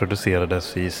avsnittet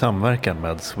producerades i samverkan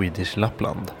med Swedish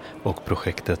Lapland och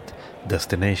projektet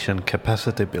Destination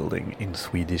Capacity Building in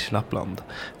Swedish Lapland,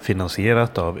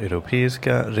 finansierat av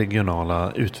Europeiska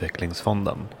regionala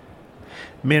utvecklingsfonden.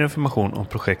 Mer information om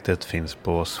projektet finns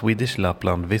på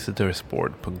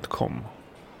swedishlaplandvisitorsboard.com.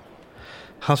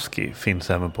 Husky finns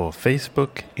även på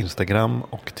Facebook, Instagram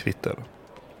och Twitter.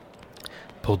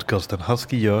 Podcasten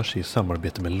Husky görs i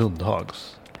samarbete med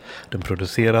Lundhags. Den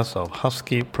produceras av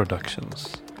Husky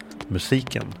Productions.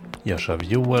 Musiken görs av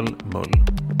Joel Mull.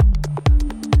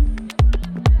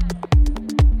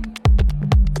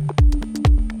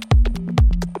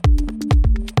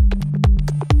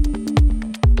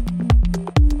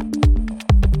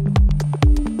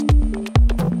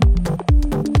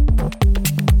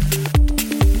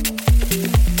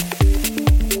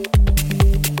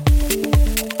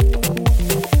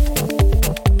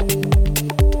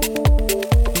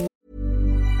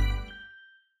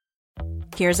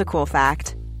 Here's a cool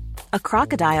fact. A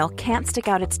crocodile can't stick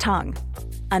out its tongue.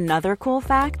 Another cool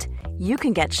fact, you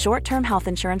can get short-term health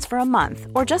insurance for a month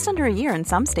or just under a year in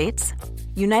some states.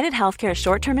 United Healthcare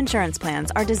short-term insurance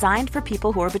plans are designed for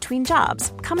people who are between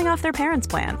jobs, coming off their parents'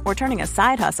 plan, or turning a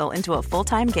side hustle into a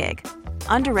full-time gig.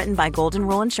 Underwritten by Golden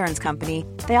Rule Insurance Company,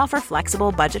 they offer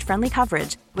flexible, budget-friendly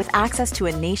coverage with access to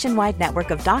a nationwide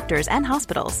network of doctors and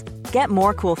hospitals. Get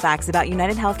more cool facts about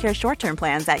United Healthcare short-term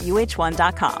plans at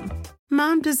uh1.com.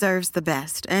 Mom deserves the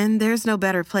best, and there's no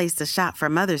better place to shop for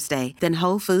Mother's Day than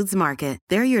Whole Foods Market.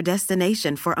 They're your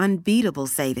destination for unbeatable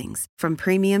savings, from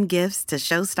premium gifts to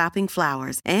show-stopping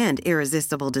flowers and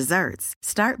irresistible desserts.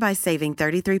 Start by saving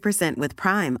 33% with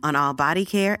Prime on all body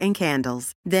care and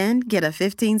candles. Then get a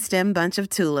 15-stem bunch of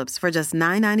tulips for just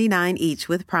 $9.99 each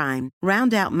with Prime.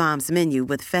 Round out Mom's menu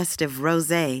with festive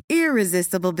rosé,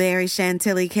 irresistible berry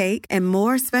chantilly cake, and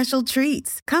more special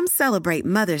treats. Come celebrate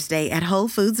Mother's Day at Whole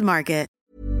Foods Market.